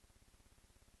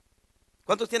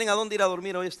 ¿Cuántos tienen a dónde ir a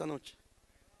dormir hoy esta noche?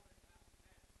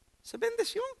 Esa es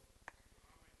bendición.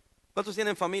 ¿Cuántos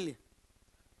tienen familia?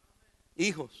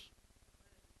 Hijos.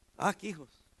 Ah, ¿qué hijos?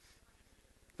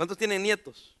 ¿Cuántos tienen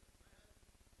nietos?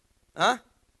 ¿Ah?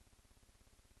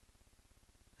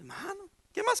 Hermano,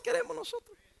 ¿qué más queremos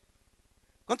nosotros?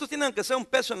 ¿Cuántos tienen aunque sea un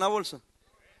peso en la bolsa?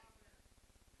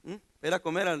 Ir a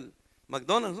comer al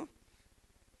McDonald's, ¿no?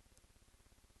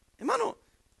 Hermano,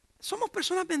 somos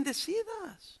personas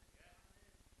bendecidas,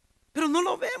 pero no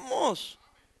lo vemos.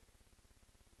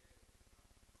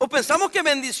 pensamos que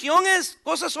bendición es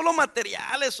cosas solo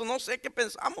materiales o no sé qué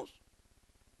pensamos.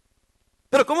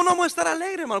 Pero ¿cómo no vamos a estar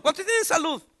alegres, hermano? ¿Cuántos tienen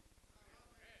salud?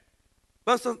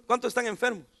 ¿Cuántos están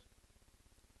enfermos?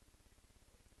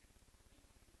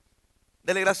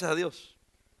 Dele gracias a Dios.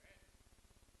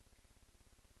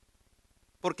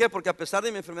 ¿Por qué? Porque a pesar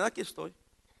de mi enfermedad aquí estoy.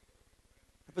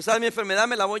 A pesar de mi enfermedad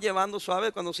me la voy llevando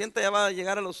suave. Cuando sienta ya va a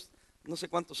llegar a los no sé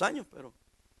cuántos años, pero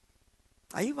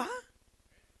ahí va.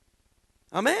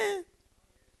 Amén.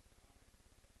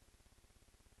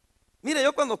 Mire,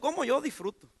 yo cuando como yo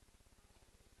disfruto.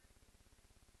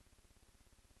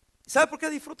 ¿Sabe por qué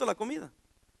disfruto la comida?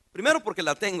 Primero porque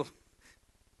la tengo.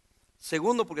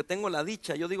 Segundo porque tengo la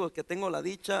dicha. Yo digo que tengo la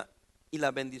dicha y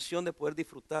la bendición de poder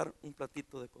disfrutar un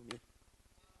platito de comida.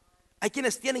 Hay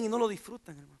quienes tienen y no lo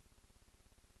disfrutan, hermano.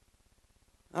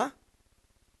 ¿Ah?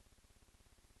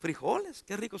 Frijoles,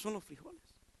 qué ricos son los frijoles.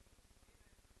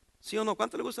 ¿Sí o no?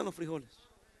 ¿Cuánto le gustan los frijoles?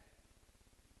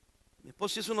 Mi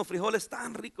esposo hizo unos frijoles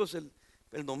tan ricos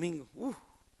el domingo.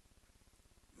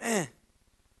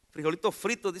 Frijolitos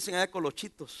fritos, dicen allá,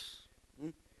 colochitos.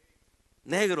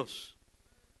 Negros,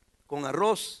 con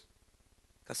arroz,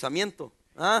 casamiento.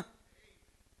 ¿Ah?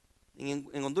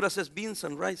 En Honduras es beans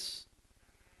and rice.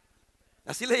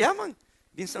 Así le llaman,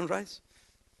 beans and rice.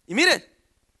 Y mire,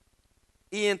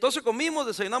 y entonces comimos,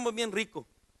 desayunamos bien rico.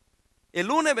 El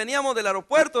lunes veníamos del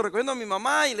aeropuerto recogiendo a mi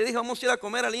mamá y le dije, vamos a ir a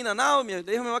comer al In-N-Out. Le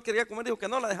dije, mi mamá quería comer, dijo que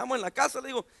no, la dejamos en la casa, le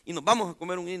digo, y nos vamos a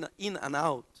comer un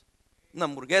In-N-Out, una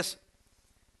hamburguesa.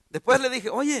 Después le dije,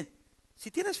 oye,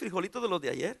 ¿si tienes frijolitos de los de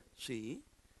ayer? Sí,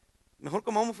 mejor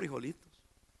comamos frijolitos.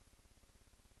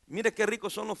 Mire qué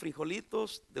ricos son los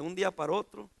frijolitos de un día para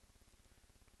otro,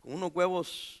 con unos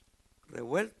huevos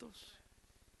revueltos,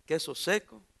 queso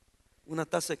seco, una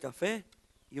taza de café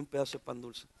y un pedazo de pan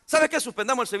dulce. ¿Sabe qué?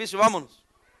 Suspendamos el servicio, vámonos.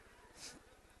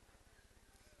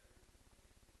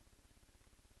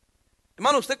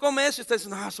 Hermano, usted come eso y usted dice,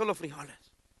 no, solo frijoles.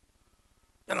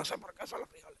 Yo no sé por qué solo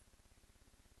frijoles.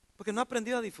 Porque no ha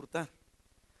aprendido a disfrutar.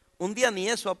 Un día ni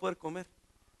eso va a poder comer.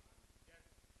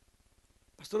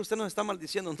 Pastor, usted nos está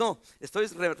maldiciendo. No, estoy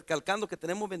recalcando que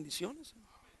tenemos bendiciones.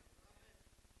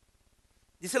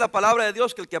 Dice la palabra de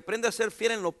Dios que el que aprende a ser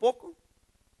fiel en lo poco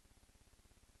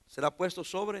será puesto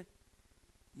sobre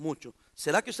mucho.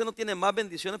 ¿Será que usted no tiene más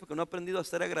bendiciones porque no ha aprendido a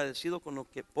estar agradecido con lo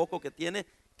que poco que tiene,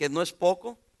 que no es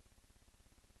poco?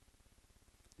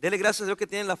 Dele gracias a Dios que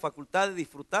tiene la facultad de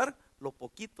disfrutar lo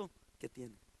poquito que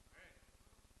tiene.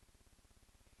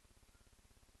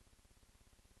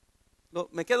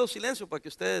 Me quedo silencio para que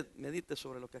usted medite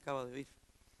sobre lo que acaba de oír.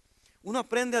 Uno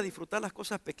aprende a disfrutar las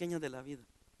cosas pequeñas de la vida.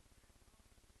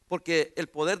 Porque el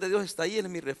poder de Dios está ahí, Él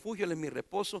es mi refugio, Él es mi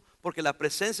reposo. Porque la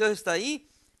presencia de Dios está ahí,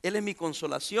 Él es mi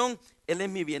consolación, Él es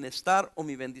mi bienestar o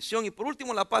mi bendición. Y por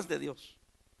último, la paz de Dios.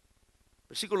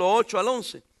 Versículo 8 al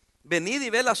 11. Venid y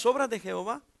ve las obras de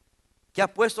Jehová, que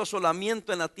ha puesto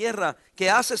asolamiento en la tierra, que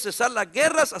hace cesar las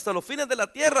guerras hasta los fines de la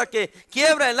tierra, que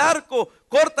quiebra el arco,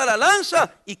 corta la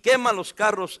lanza y quema los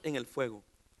carros en el fuego.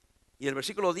 Y el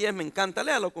versículo 10 me encanta,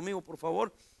 léalo conmigo por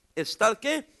favor. Estad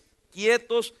 ¿qué?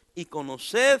 Quietos y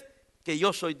conoced que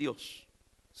yo soy Dios.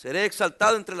 Seré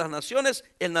exaltado entre las naciones,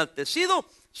 enaltecido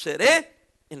seré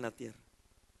en la tierra.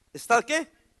 ¿Estad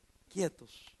qué?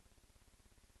 Quietos.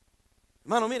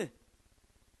 Hermano, mire,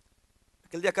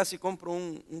 aquel día casi compro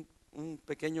un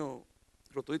pequeño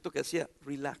rotulito que decía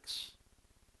relax.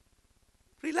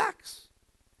 Relax.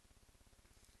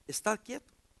 Estar quieto.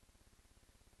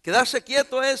 Quedarse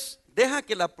quieto es deja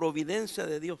que la providencia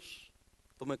de Dios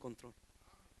tome control.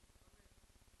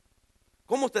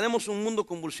 ¿Cómo tenemos un mundo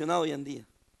convulsionado hoy en día?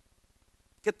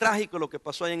 Qué trágico lo que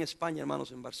pasó allá en España,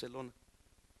 hermanos, en Barcelona.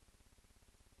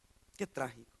 Qué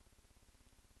trágico.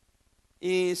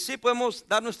 Y sí podemos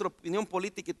dar nuestra opinión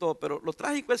política y todo, pero lo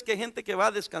trágico es que hay gente que va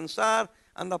a descansar,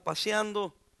 anda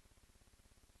paseando,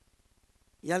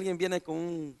 y alguien viene con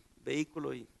un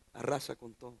vehículo y arrasa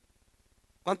con todo.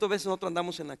 ¿Cuántas veces nosotros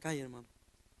andamos en la calle, hermano?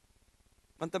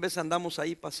 ¿Cuántas veces andamos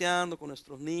ahí paseando con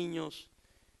nuestros niños,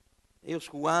 ellos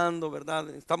jugando, verdad?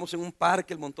 Estamos en un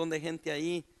parque, el montón de gente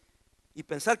ahí, y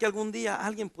pensar que algún día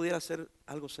alguien pudiera hacer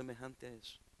algo semejante a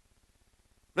eso.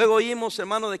 Luego oímos,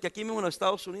 hermano, de que aquí mismo en los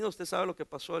Estados Unidos, usted sabe lo que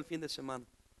pasó el fin de semana.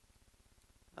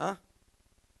 ¿Ah?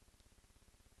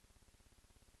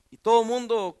 Y todo el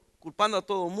mundo culpando a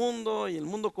todo el mundo, y el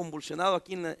mundo convulsionado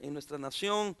aquí en nuestra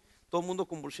nación, todo el mundo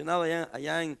convulsionado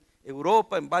allá en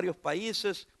Europa, en varios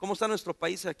países. ¿Cómo están nuestros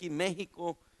países aquí?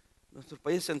 México, nuestros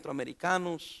países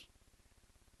centroamericanos,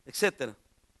 etcétera.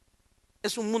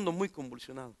 Es un mundo muy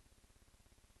convulsionado.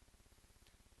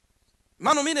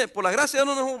 Hermano, mire, por la gracia de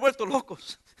Dios no nos hemos vuelto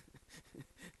locos.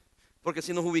 Porque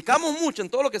si nos ubicamos mucho en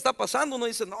todo lo que está pasando, uno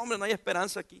dice, no hombre, no hay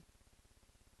esperanza aquí.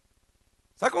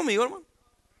 ¿Está conmigo, hermano?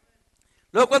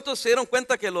 Luego, ¿cuántos se dieron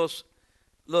cuenta que los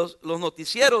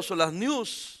noticieros o las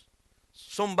news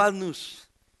son bad news?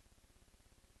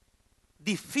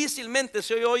 Difícilmente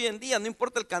se oye hoy en día, no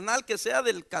importa el canal que sea,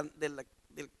 del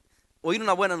oír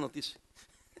una buena noticia.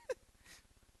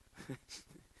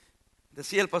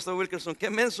 Decía el pastor Wilkerson, qué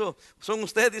menso son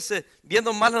ustedes, dice,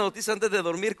 viendo malas noticias antes de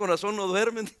dormir, con razón no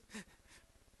duermen.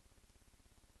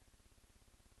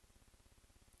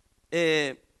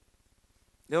 Le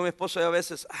digo a mi esposo a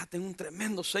veces, tengo un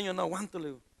tremendo sueño, no aguanto, le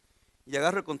digo. Y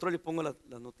agarro el control y pongo la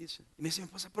noticia. Y me dice mi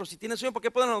esposa, pero si tienes sueño, ¿por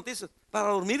qué pones las noticias? Para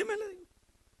dormirme, le digo.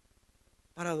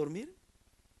 Para dormir.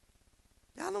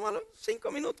 Ya nomás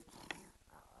 5 minutos.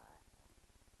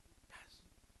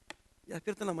 Ya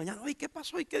despierto en la mañana. Oye, ¿qué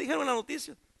pasó? ¿Y qué dijeron en la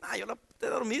noticia? Te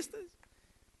dormiste.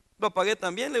 Lo apagué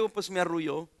también. Le digo, pues me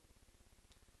arrulló.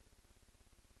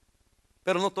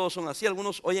 Pero no todos son así.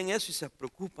 Algunos oyen eso y se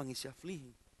preocupan y se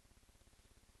afligen.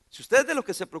 Si usted es de los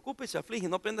que se preocupa y se aflige y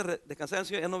no aprende a descansar en el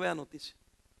Señor, ya no vea noticias.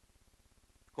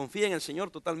 Confía en el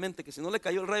Señor totalmente, que si no le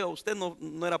cayó el rayo a usted,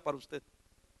 no era para usted.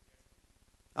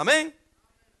 Amén.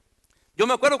 Yo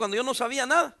me acuerdo cuando yo no sabía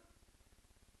nada.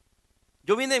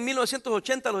 Yo vine en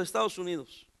 1980 a los Estados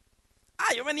Unidos.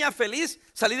 Yo venía feliz,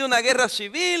 salí de una guerra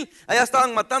civil, allá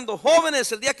estaban matando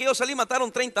jóvenes. El día que yo salí mataron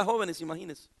 30 jóvenes,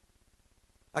 imagínense.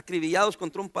 Acribillados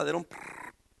contra un paderón,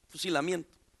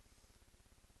 fusilamiento.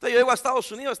 Entonces yo llego a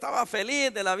Estados Unidos, estaba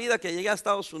feliz de la vida que llegué a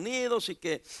Estados Unidos y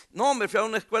que, no hombre, fui a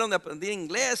una escuela donde aprendí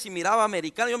inglés y miraba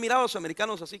americanos. Yo miraba a los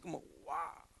americanos así como, wow,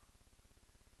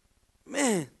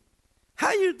 man, how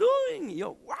you doing? Y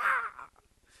yo, wow.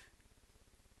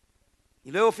 Y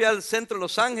luego fui al centro de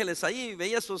Los Ángeles, ahí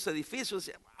veía esos edificios,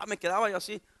 y me quedaba yo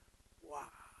así, wow,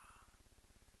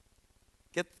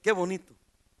 qué bonito.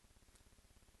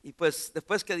 Y pues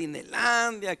después que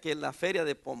Disneylandia, que la feria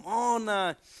de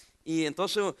Pomona. Y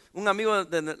entonces un amigo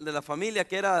de la familia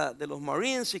que era de los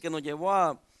Marines y que nos llevó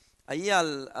allí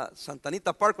a Santa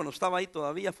Anita Park cuando estaba ahí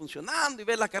todavía funcionando y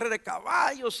ver la carrera de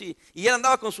caballos y él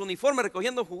andaba con su uniforme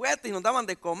recogiendo juguetes y nos daban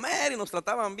de comer y nos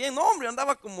trataban bien. No, hombre,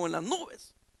 andaba como en las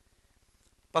nubes.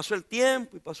 Pasó el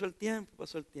tiempo y pasó el tiempo y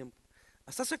pasó el tiempo.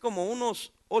 Hasta hace como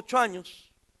unos 8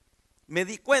 años me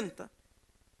di cuenta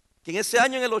que en ese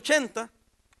año, en el 80,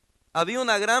 había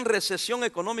una gran recesión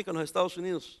económica en los Estados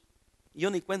Unidos. Y yo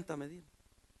ni cuenta me di.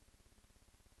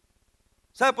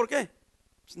 ¿Sabe por qué?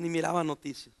 Pues ni miraba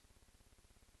noticias.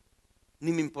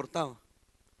 Ni me importaba.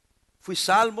 Fui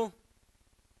salvo.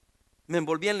 Me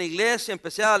envolví en la iglesia,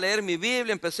 empecé a leer mi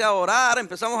Biblia, empecé a orar,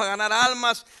 empezamos a ganar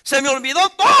almas. Se me olvidó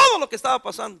todo lo que estaba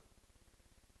pasando.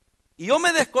 Y yo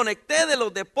me desconecté de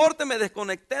los deportes, me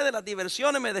desconecté de las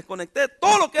diversiones, me desconecté de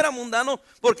todo lo que era mundano,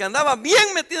 porque andaba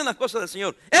bien metido en las cosas del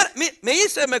Señor.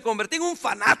 Me convertí en un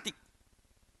fanático.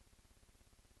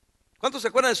 ¿Cuántos se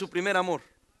acuerdan de su primer amor?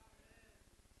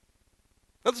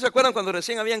 ¿Cuántos se acuerdan cuando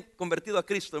recién habían convertido a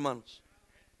Cristo, hermanos?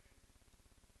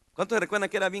 ¿Cuántos se recuerdan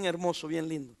que era bien hermoso, bien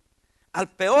lindo? Al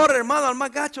peor hermano, al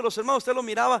más gacho, los hermanos, usted lo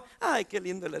miraba, ay, qué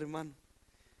lindo el hermano.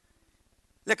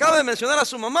 Le acabo de mencionar a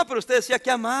su mamá, pero usted decía,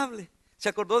 qué amable. Se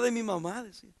acordó de mi mamá,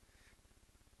 decía.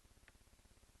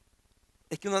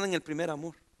 Es que uno anda en el primer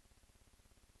amor.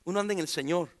 Uno anda en el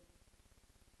Señor.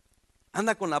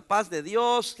 Anda con la paz de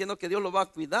Dios, siendo que Dios lo va a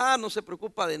cuidar, no se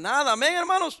preocupa de nada. Amén,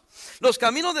 hermanos. Los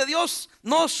caminos de Dios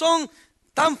no son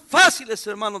tan fáciles,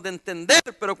 hermanos, de entender,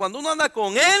 pero cuando uno anda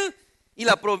con Él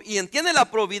y entiende la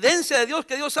providencia de Dios,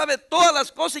 que Dios sabe todas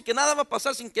las cosas y que nada va a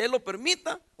pasar sin que Él lo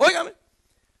permita, óigame,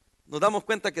 nos damos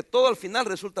cuenta que todo al final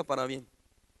resulta para bien.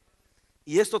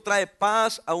 Y esto trae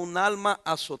paz a un alma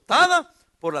azotada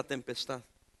por la tempestad.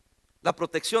 La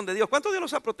protección de Dios. ¿Cuánto Dios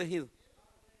los ha protegido?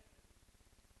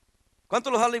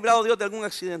 ¿Cuántos los ha librado Dios de algún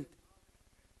accidente?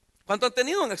 ¿Cuántos han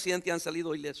tenido un accidente y han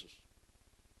salido ilesos?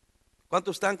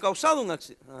 ¿Cuántos te han causado un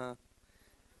accidente?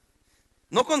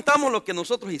 No contamos lo que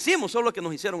nosotros hicimos, solo lo que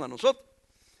nos hicieron a nosotros.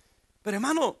 Pero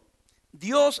hermano,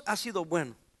 Dios ha sido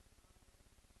bueno.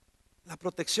 La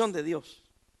protección de Dios.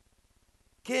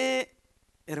 Qué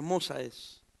hermosa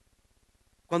es.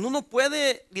 Cuando uno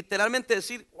puede literalmente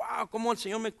decir, wow, cómo el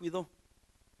Señor me cuidó.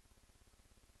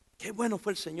 Qué bueno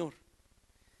fue el Señor.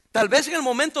 Tal vez en el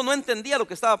momento no entendía lo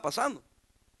que estaba pasando.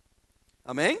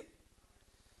 Amén.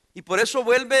 Y por eso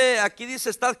vuelve, aquí dice,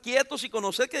 estad quietos y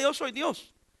conoced que yo soy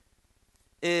Dios.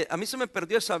 A mí se me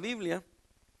perdió esa Biblia,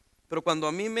 pero cuando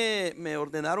a mí me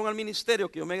ordenaron al ministerio,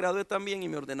 que yo me gradué también y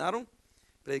me ordenaron,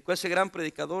 predicó ese gran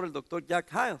predicador, el doctor Jack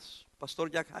Hyles,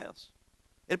 pastor Jack Hyles.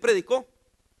 Él predicó.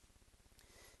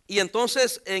 Y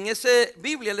entonces en esa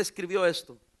Biblia él escribió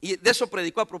esto, y de eso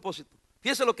predicó a propósito.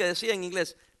 Fíjense lo que decía en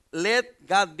inglés. let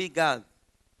God be God.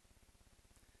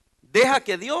 Deja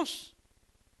que Dios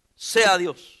sea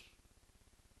Dios.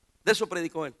 De eso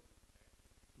predicó él.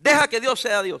 Deja que Dios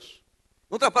sea Dios.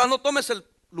 En otras palabras, no tomes el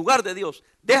lugar de Dios.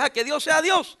 Deja que Dios sea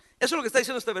Dios. Eso es lo que está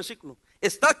diciendo este versículo.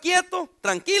 Está quieto,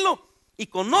 tranquilo y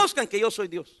conozcan que yo soy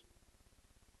Dios.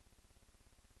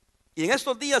 Y en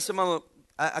estos días, hermano,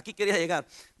 aquí quería llegar,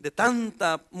 de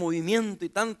tanta movimiento y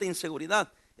tanta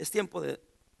inseguridad, es tiempo de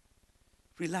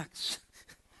relax.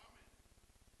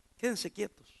 Quédense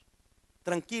quietos,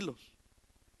 tranquilos.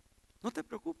 No te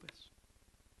preocupes.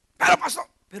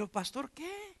 Pero pastor,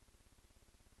 ¿qué?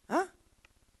 ¿Ah?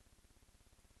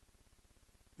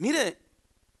 Mire,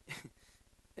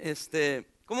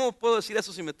 ¿cómo puedo decir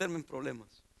eso sin meterme en problemas?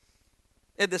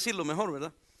 Es decir, lo mejor,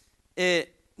 ¿verdad?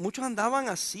 Muchos andaban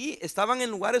así, estaban en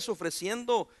lugares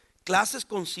ofreciendo clases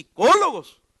con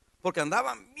psicólogos, porque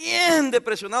andaban bien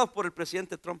depresionados por el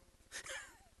presidente Trump.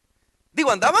 Digo,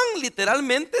 andaban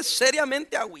literalmente,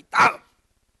 seriamente agüitados.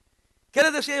 ¿Qué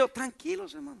les decía yo?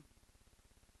 Tranquilos, hermano,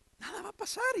 nada va a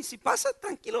pasar, y si pasa,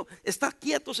 tranquilo, estar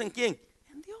quietos ¿en quién?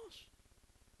 En Dios.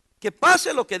 Que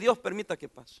pase lo que Dios permita que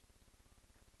pase.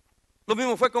 Lo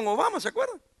mismo fue con Obama, ¿se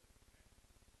acuerdan?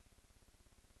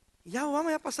 Y ya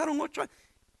Obama, ya pasaron 8 años.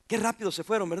 Qué rápido se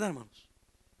fueron, ¿verdad, hermanos?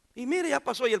 Y mire, ya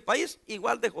pasó, y el país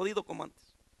igual de jodido como antes.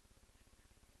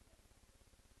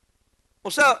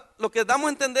 O sea, lo que damos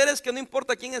a entender es que no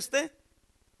importa quién esté,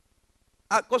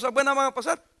 cosas buenas van a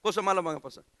pasar, cosas malas van a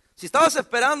pasar. Si estabas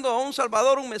esperando a un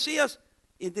Salvador, un Mesías,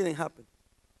 it didn't happen.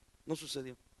 No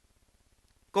sucedió.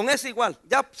 Con ese igual,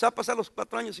 ya se va a pasar los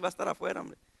 4 años y va a estar afuera,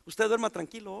 hombre. Usted duerma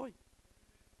tranquilo hoy.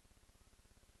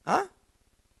 ¿Ah?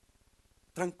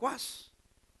 Trancuaz.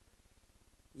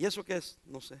 ¿Y eso qué es?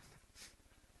 No sé.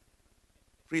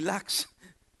 Relax.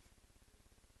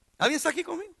 ¿Alguien está aquí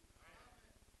conmigo?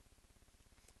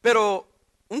 Pero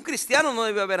un cristiano no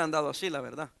debe haber andado así, la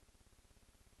verdad.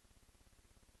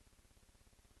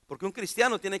 Porque un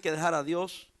cristiano tiene que dejar a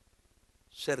Dios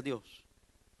ser Dios.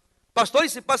 Pastor, y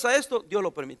si pasa esto, Dios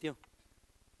lo permitió.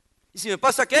 Y si me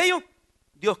pasa aquello,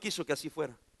 Dios quiso que así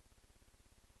fuera.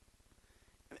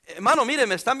 Hermano, mire,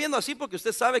 me están viendo así porque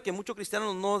usted sabe que muchos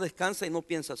cristianos no descansan y no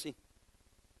piensan así.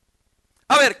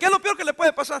 A ver, ¿qué es lo peor que le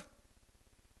puede pasar?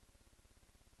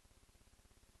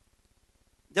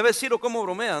 Ya ves Ciro cómo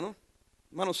bromea, ¿no?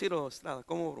 Hermano Ciro Estrada,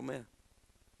 cómo bromea.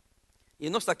 Y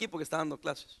no está aquí porque está dando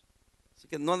clases. Así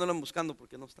que no andan buscando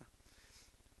porque no está.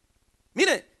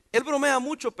 Mire, él bromea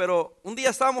mucho, pero un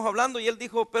día estábamos hablando y él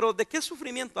dijo, pero ¿de qué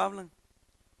sufrimiento hablan?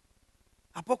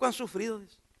 ¿A poco han sufrido?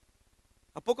 Dice.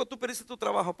 ¿A poco tú perdiste tu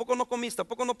trabajo? ¿A poco no comiste? ¿A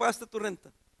poco no pagaste tu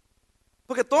renta?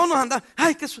 Porque todos nos andamos,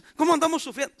 ay, ¿cómo andamos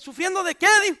sufriendo? ¿Sufriendo de qué?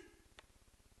 Dijo.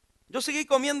 Yo seguí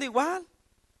comiendo igual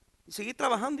y seguí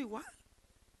trabajando igual.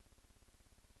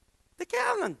 ¿De qué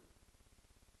hablan?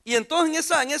 Y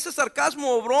entonces en ese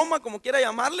sarcasmo o broma, como quiera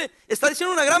llamarle, está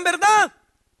diciendo una gran verdad.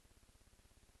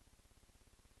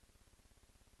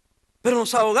 Pero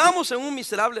nos ahogamos en un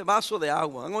miserable vaso de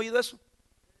agua. ¿Han oído eso?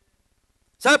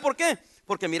 ¿Sabe por qué?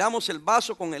 Porque miramos el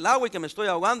vaso con el agua y que me estoy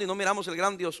ahogando y no miramos el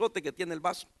gran diosote que tiene el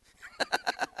vaso.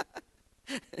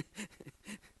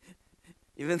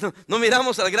 Y no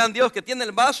miramos al gran Dios que tiene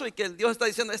el vaso y que el Dios está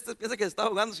diciendo, piensa que se está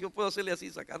ahogando, si yo puedo hacerle así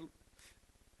y sacarlo.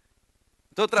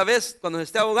 Entonces otra vez, cuando se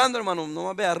esté ahogando, hermano, no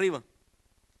más ve arriba.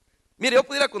 Mire, yo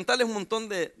pudiera contarles un montón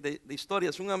de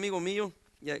historias. Un amigo mío,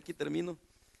 y aquí termino,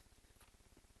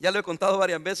 ya lo he contado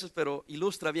varias veces, pero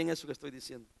ilustra bien eso que estoy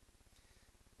diciendo.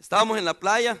 Estábamos en la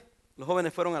playa, los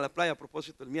jóvenes fueron a la playa a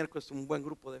propósito el miércoles, un buen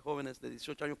grupo de jóvenes de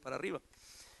 18 años para arriba.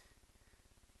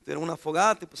 Tuvieron una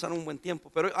fogata y pasaron un buen tiempo,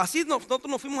 pero así nosotros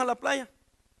nos fuimos a la playa.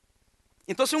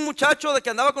 Entonces un muchacho de que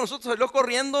andaba con nosotros salió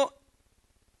corriendo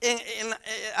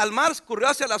al mar, corrió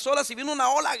hacia las olas y vino una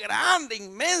ola grande,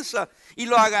 inmensa, y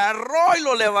lo agarró y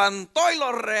lo levantó y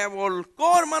lo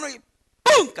revolcó, hermano, y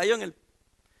 ¡pum! Cayó en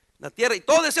la tierra y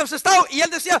todos decíamos, y él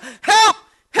decía, help,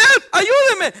 help,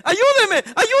 ayúdeme,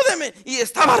 ayúdeme, ayúdeme, y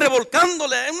estaba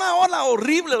revolcándole, una ola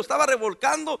horrible, lo estaba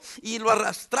revolcando y lo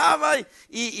arrastraba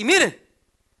y mire,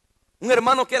 un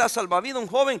hermano que era salvavidas, un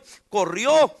joven,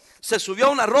 corrió, se subió a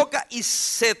una roca y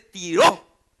se tiró.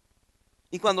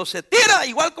 Y cuando se tira,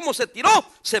 igual como se tiró,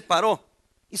 se paró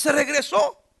y se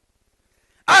regresó.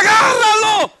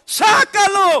 Agárralo,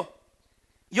 sácalo.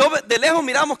 Yo de lejos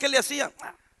miramos qué le hacía.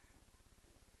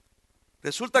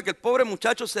 Resulta que el pobre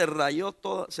muchacho se rayó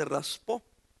todo, se raspó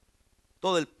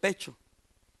todo el pecho,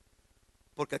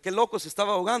 porque aquel loco se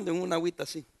estaba ahogando en una agüita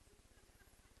así.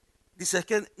 Dice, es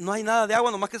que no hay nada de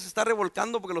agua, nomás que se está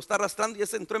revolcando porque lo está arrastrando, y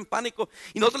ese entró en pánico.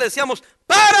 Y nosotros le decíamos,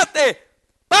 párate,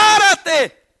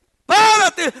 párate,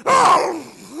 párate.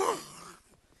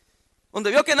 Donde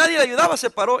vio que nadie le ayudaba, se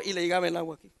paró y le llegaba el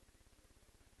agua aquí.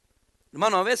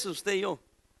 Hermano, a veces usted y yo,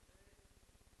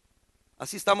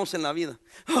 así estamos en la vida.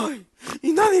 Ay,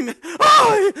 y nadie me...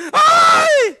 ¡Ay!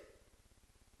 ¡Ay!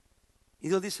 Y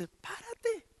Dios dice,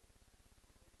 párate.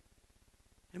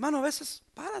 Hermano, a veces,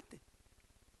 párate.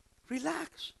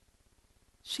 Relax.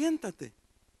 Siéntate.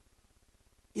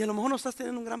 Y a lo mejor no estás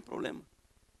teniendo un gran problema.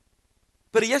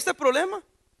 Pero ¿y este problema?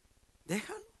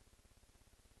 Déjalo.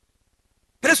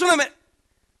 Pero es una...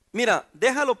 Mira,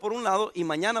 déjalo por un lado y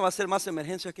mañana va a ser más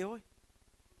emergencia que hoy.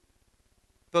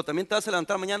 Pero también te vas a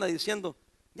levantar mañana diciendo,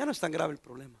 ya no es tan grave el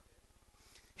problema.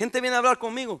 Gente viene a hablar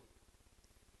conmigo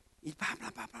y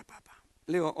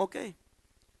le digo, ok,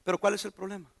 pero ¿cuál es el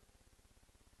problema?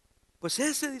 Pues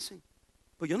ese, dicen.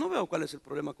 Pues yo no veo cuál es el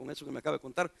problema con eso que me acaba de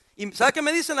contar. ¿Y sabe qué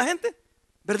me dice la gente?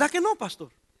 ¿Verdad que no,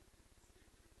 pastor?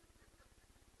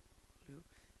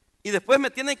 Y después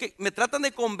me tratan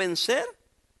de convencer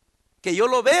que yo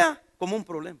lo vea como un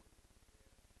problema.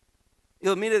 Y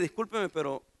yo, mire, discúlpeme,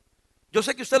 pero yo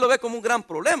sé que usted lo ve como un gran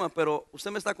problema, pero usted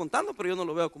me está contando, pero yo no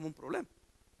lo veo como un problema.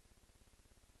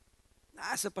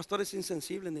 Ese pastor es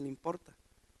insensible, ni le importa.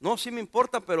 No, sí me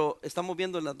importa, pero estamos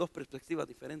viendo en las dos perspectivas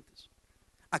diferentes.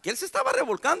 Aquel se estaba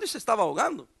revolcando y se estaba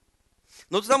ahogando.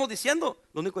 Nosotros estamos diciendo,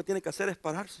 lo único que tiene que hacer es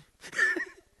pararse.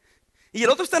 Y el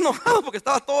otro está enojado porque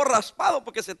estaba todo raspado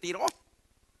porque se tiró.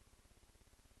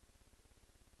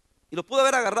 Y lo pudo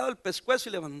haber agarrado el pescuezo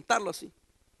y levantarlo así.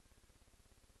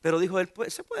 Pero dijo él,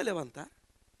 pues, se puede levantar.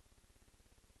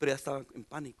 Pero ya estaba en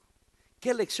pánico.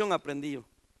 ¿Qué lección aprendí yo?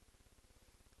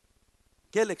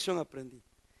 ¿Qué lección aprendí?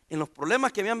 En los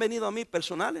problemas que me han venido a mí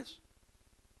personales,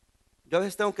 yo a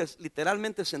veces tengo que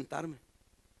literalmente sentarme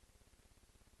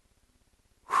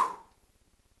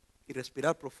y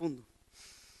respirar profundo.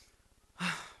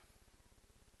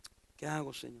 ¿Qué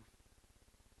hago, Señor?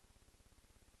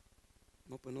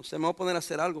 No, pues no sé, me voy a poner a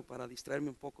hacer algo para distraerme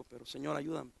un poco, pero Señor,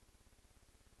 ayúdame.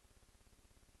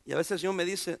 Y a veces el Señor me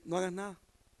dice, no hagas nada.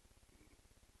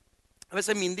 A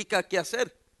veces me indica qué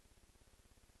hacer.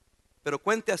 Pero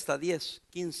cuente hasta 10,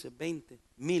 15, 20,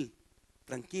 1000,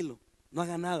 tranquilo, no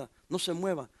haga nada, no se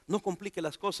mueva, no complique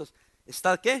las cosas.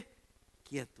 ¿Está qué?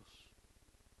 Quietos.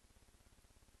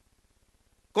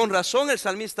 Con razón el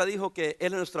salmista dijo que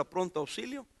Él es nuestro pronto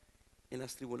auxilio en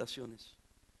las tribulaciones.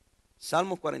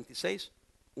 Salmo 46,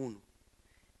 1.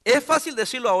 Es fácil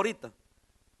decirlo ahorita,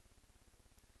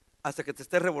 hasta que te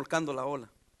esté revolcando la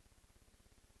ola.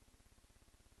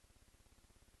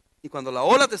 Y cuando la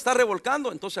ola te está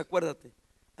revolcando, entonces acuérdate,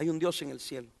 hay un Dios en el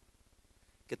cielo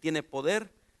que tiene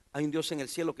poder, hay un Dios en el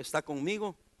cielo que está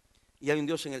conmigo y hay un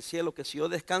Dios en el cielo que si yo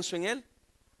descanso en Él,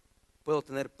 puedo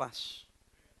tener paz.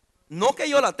 No que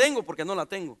yo la tengo, porque no la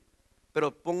tengo,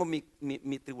 pero pongo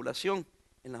mi tribulación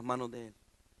en las manos de Él.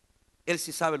 Él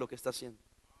sí sabe lo que está haciendo.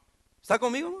 ¿Está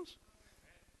conmigo, hermanos?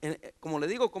 Como le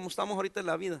digo, como estamos ahorita en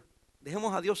la vida,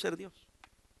 dejemos a Dios ser Dios.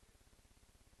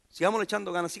 Sigamos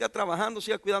echando ganas, siga trabajando,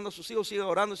 siga cuidando a sus hijos, siga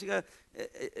orando, siga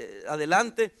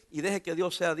adelante y deje que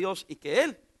Dios sea Dios y que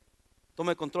Él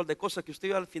tome control de cosas que usted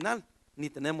al final ni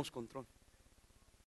tenemos control.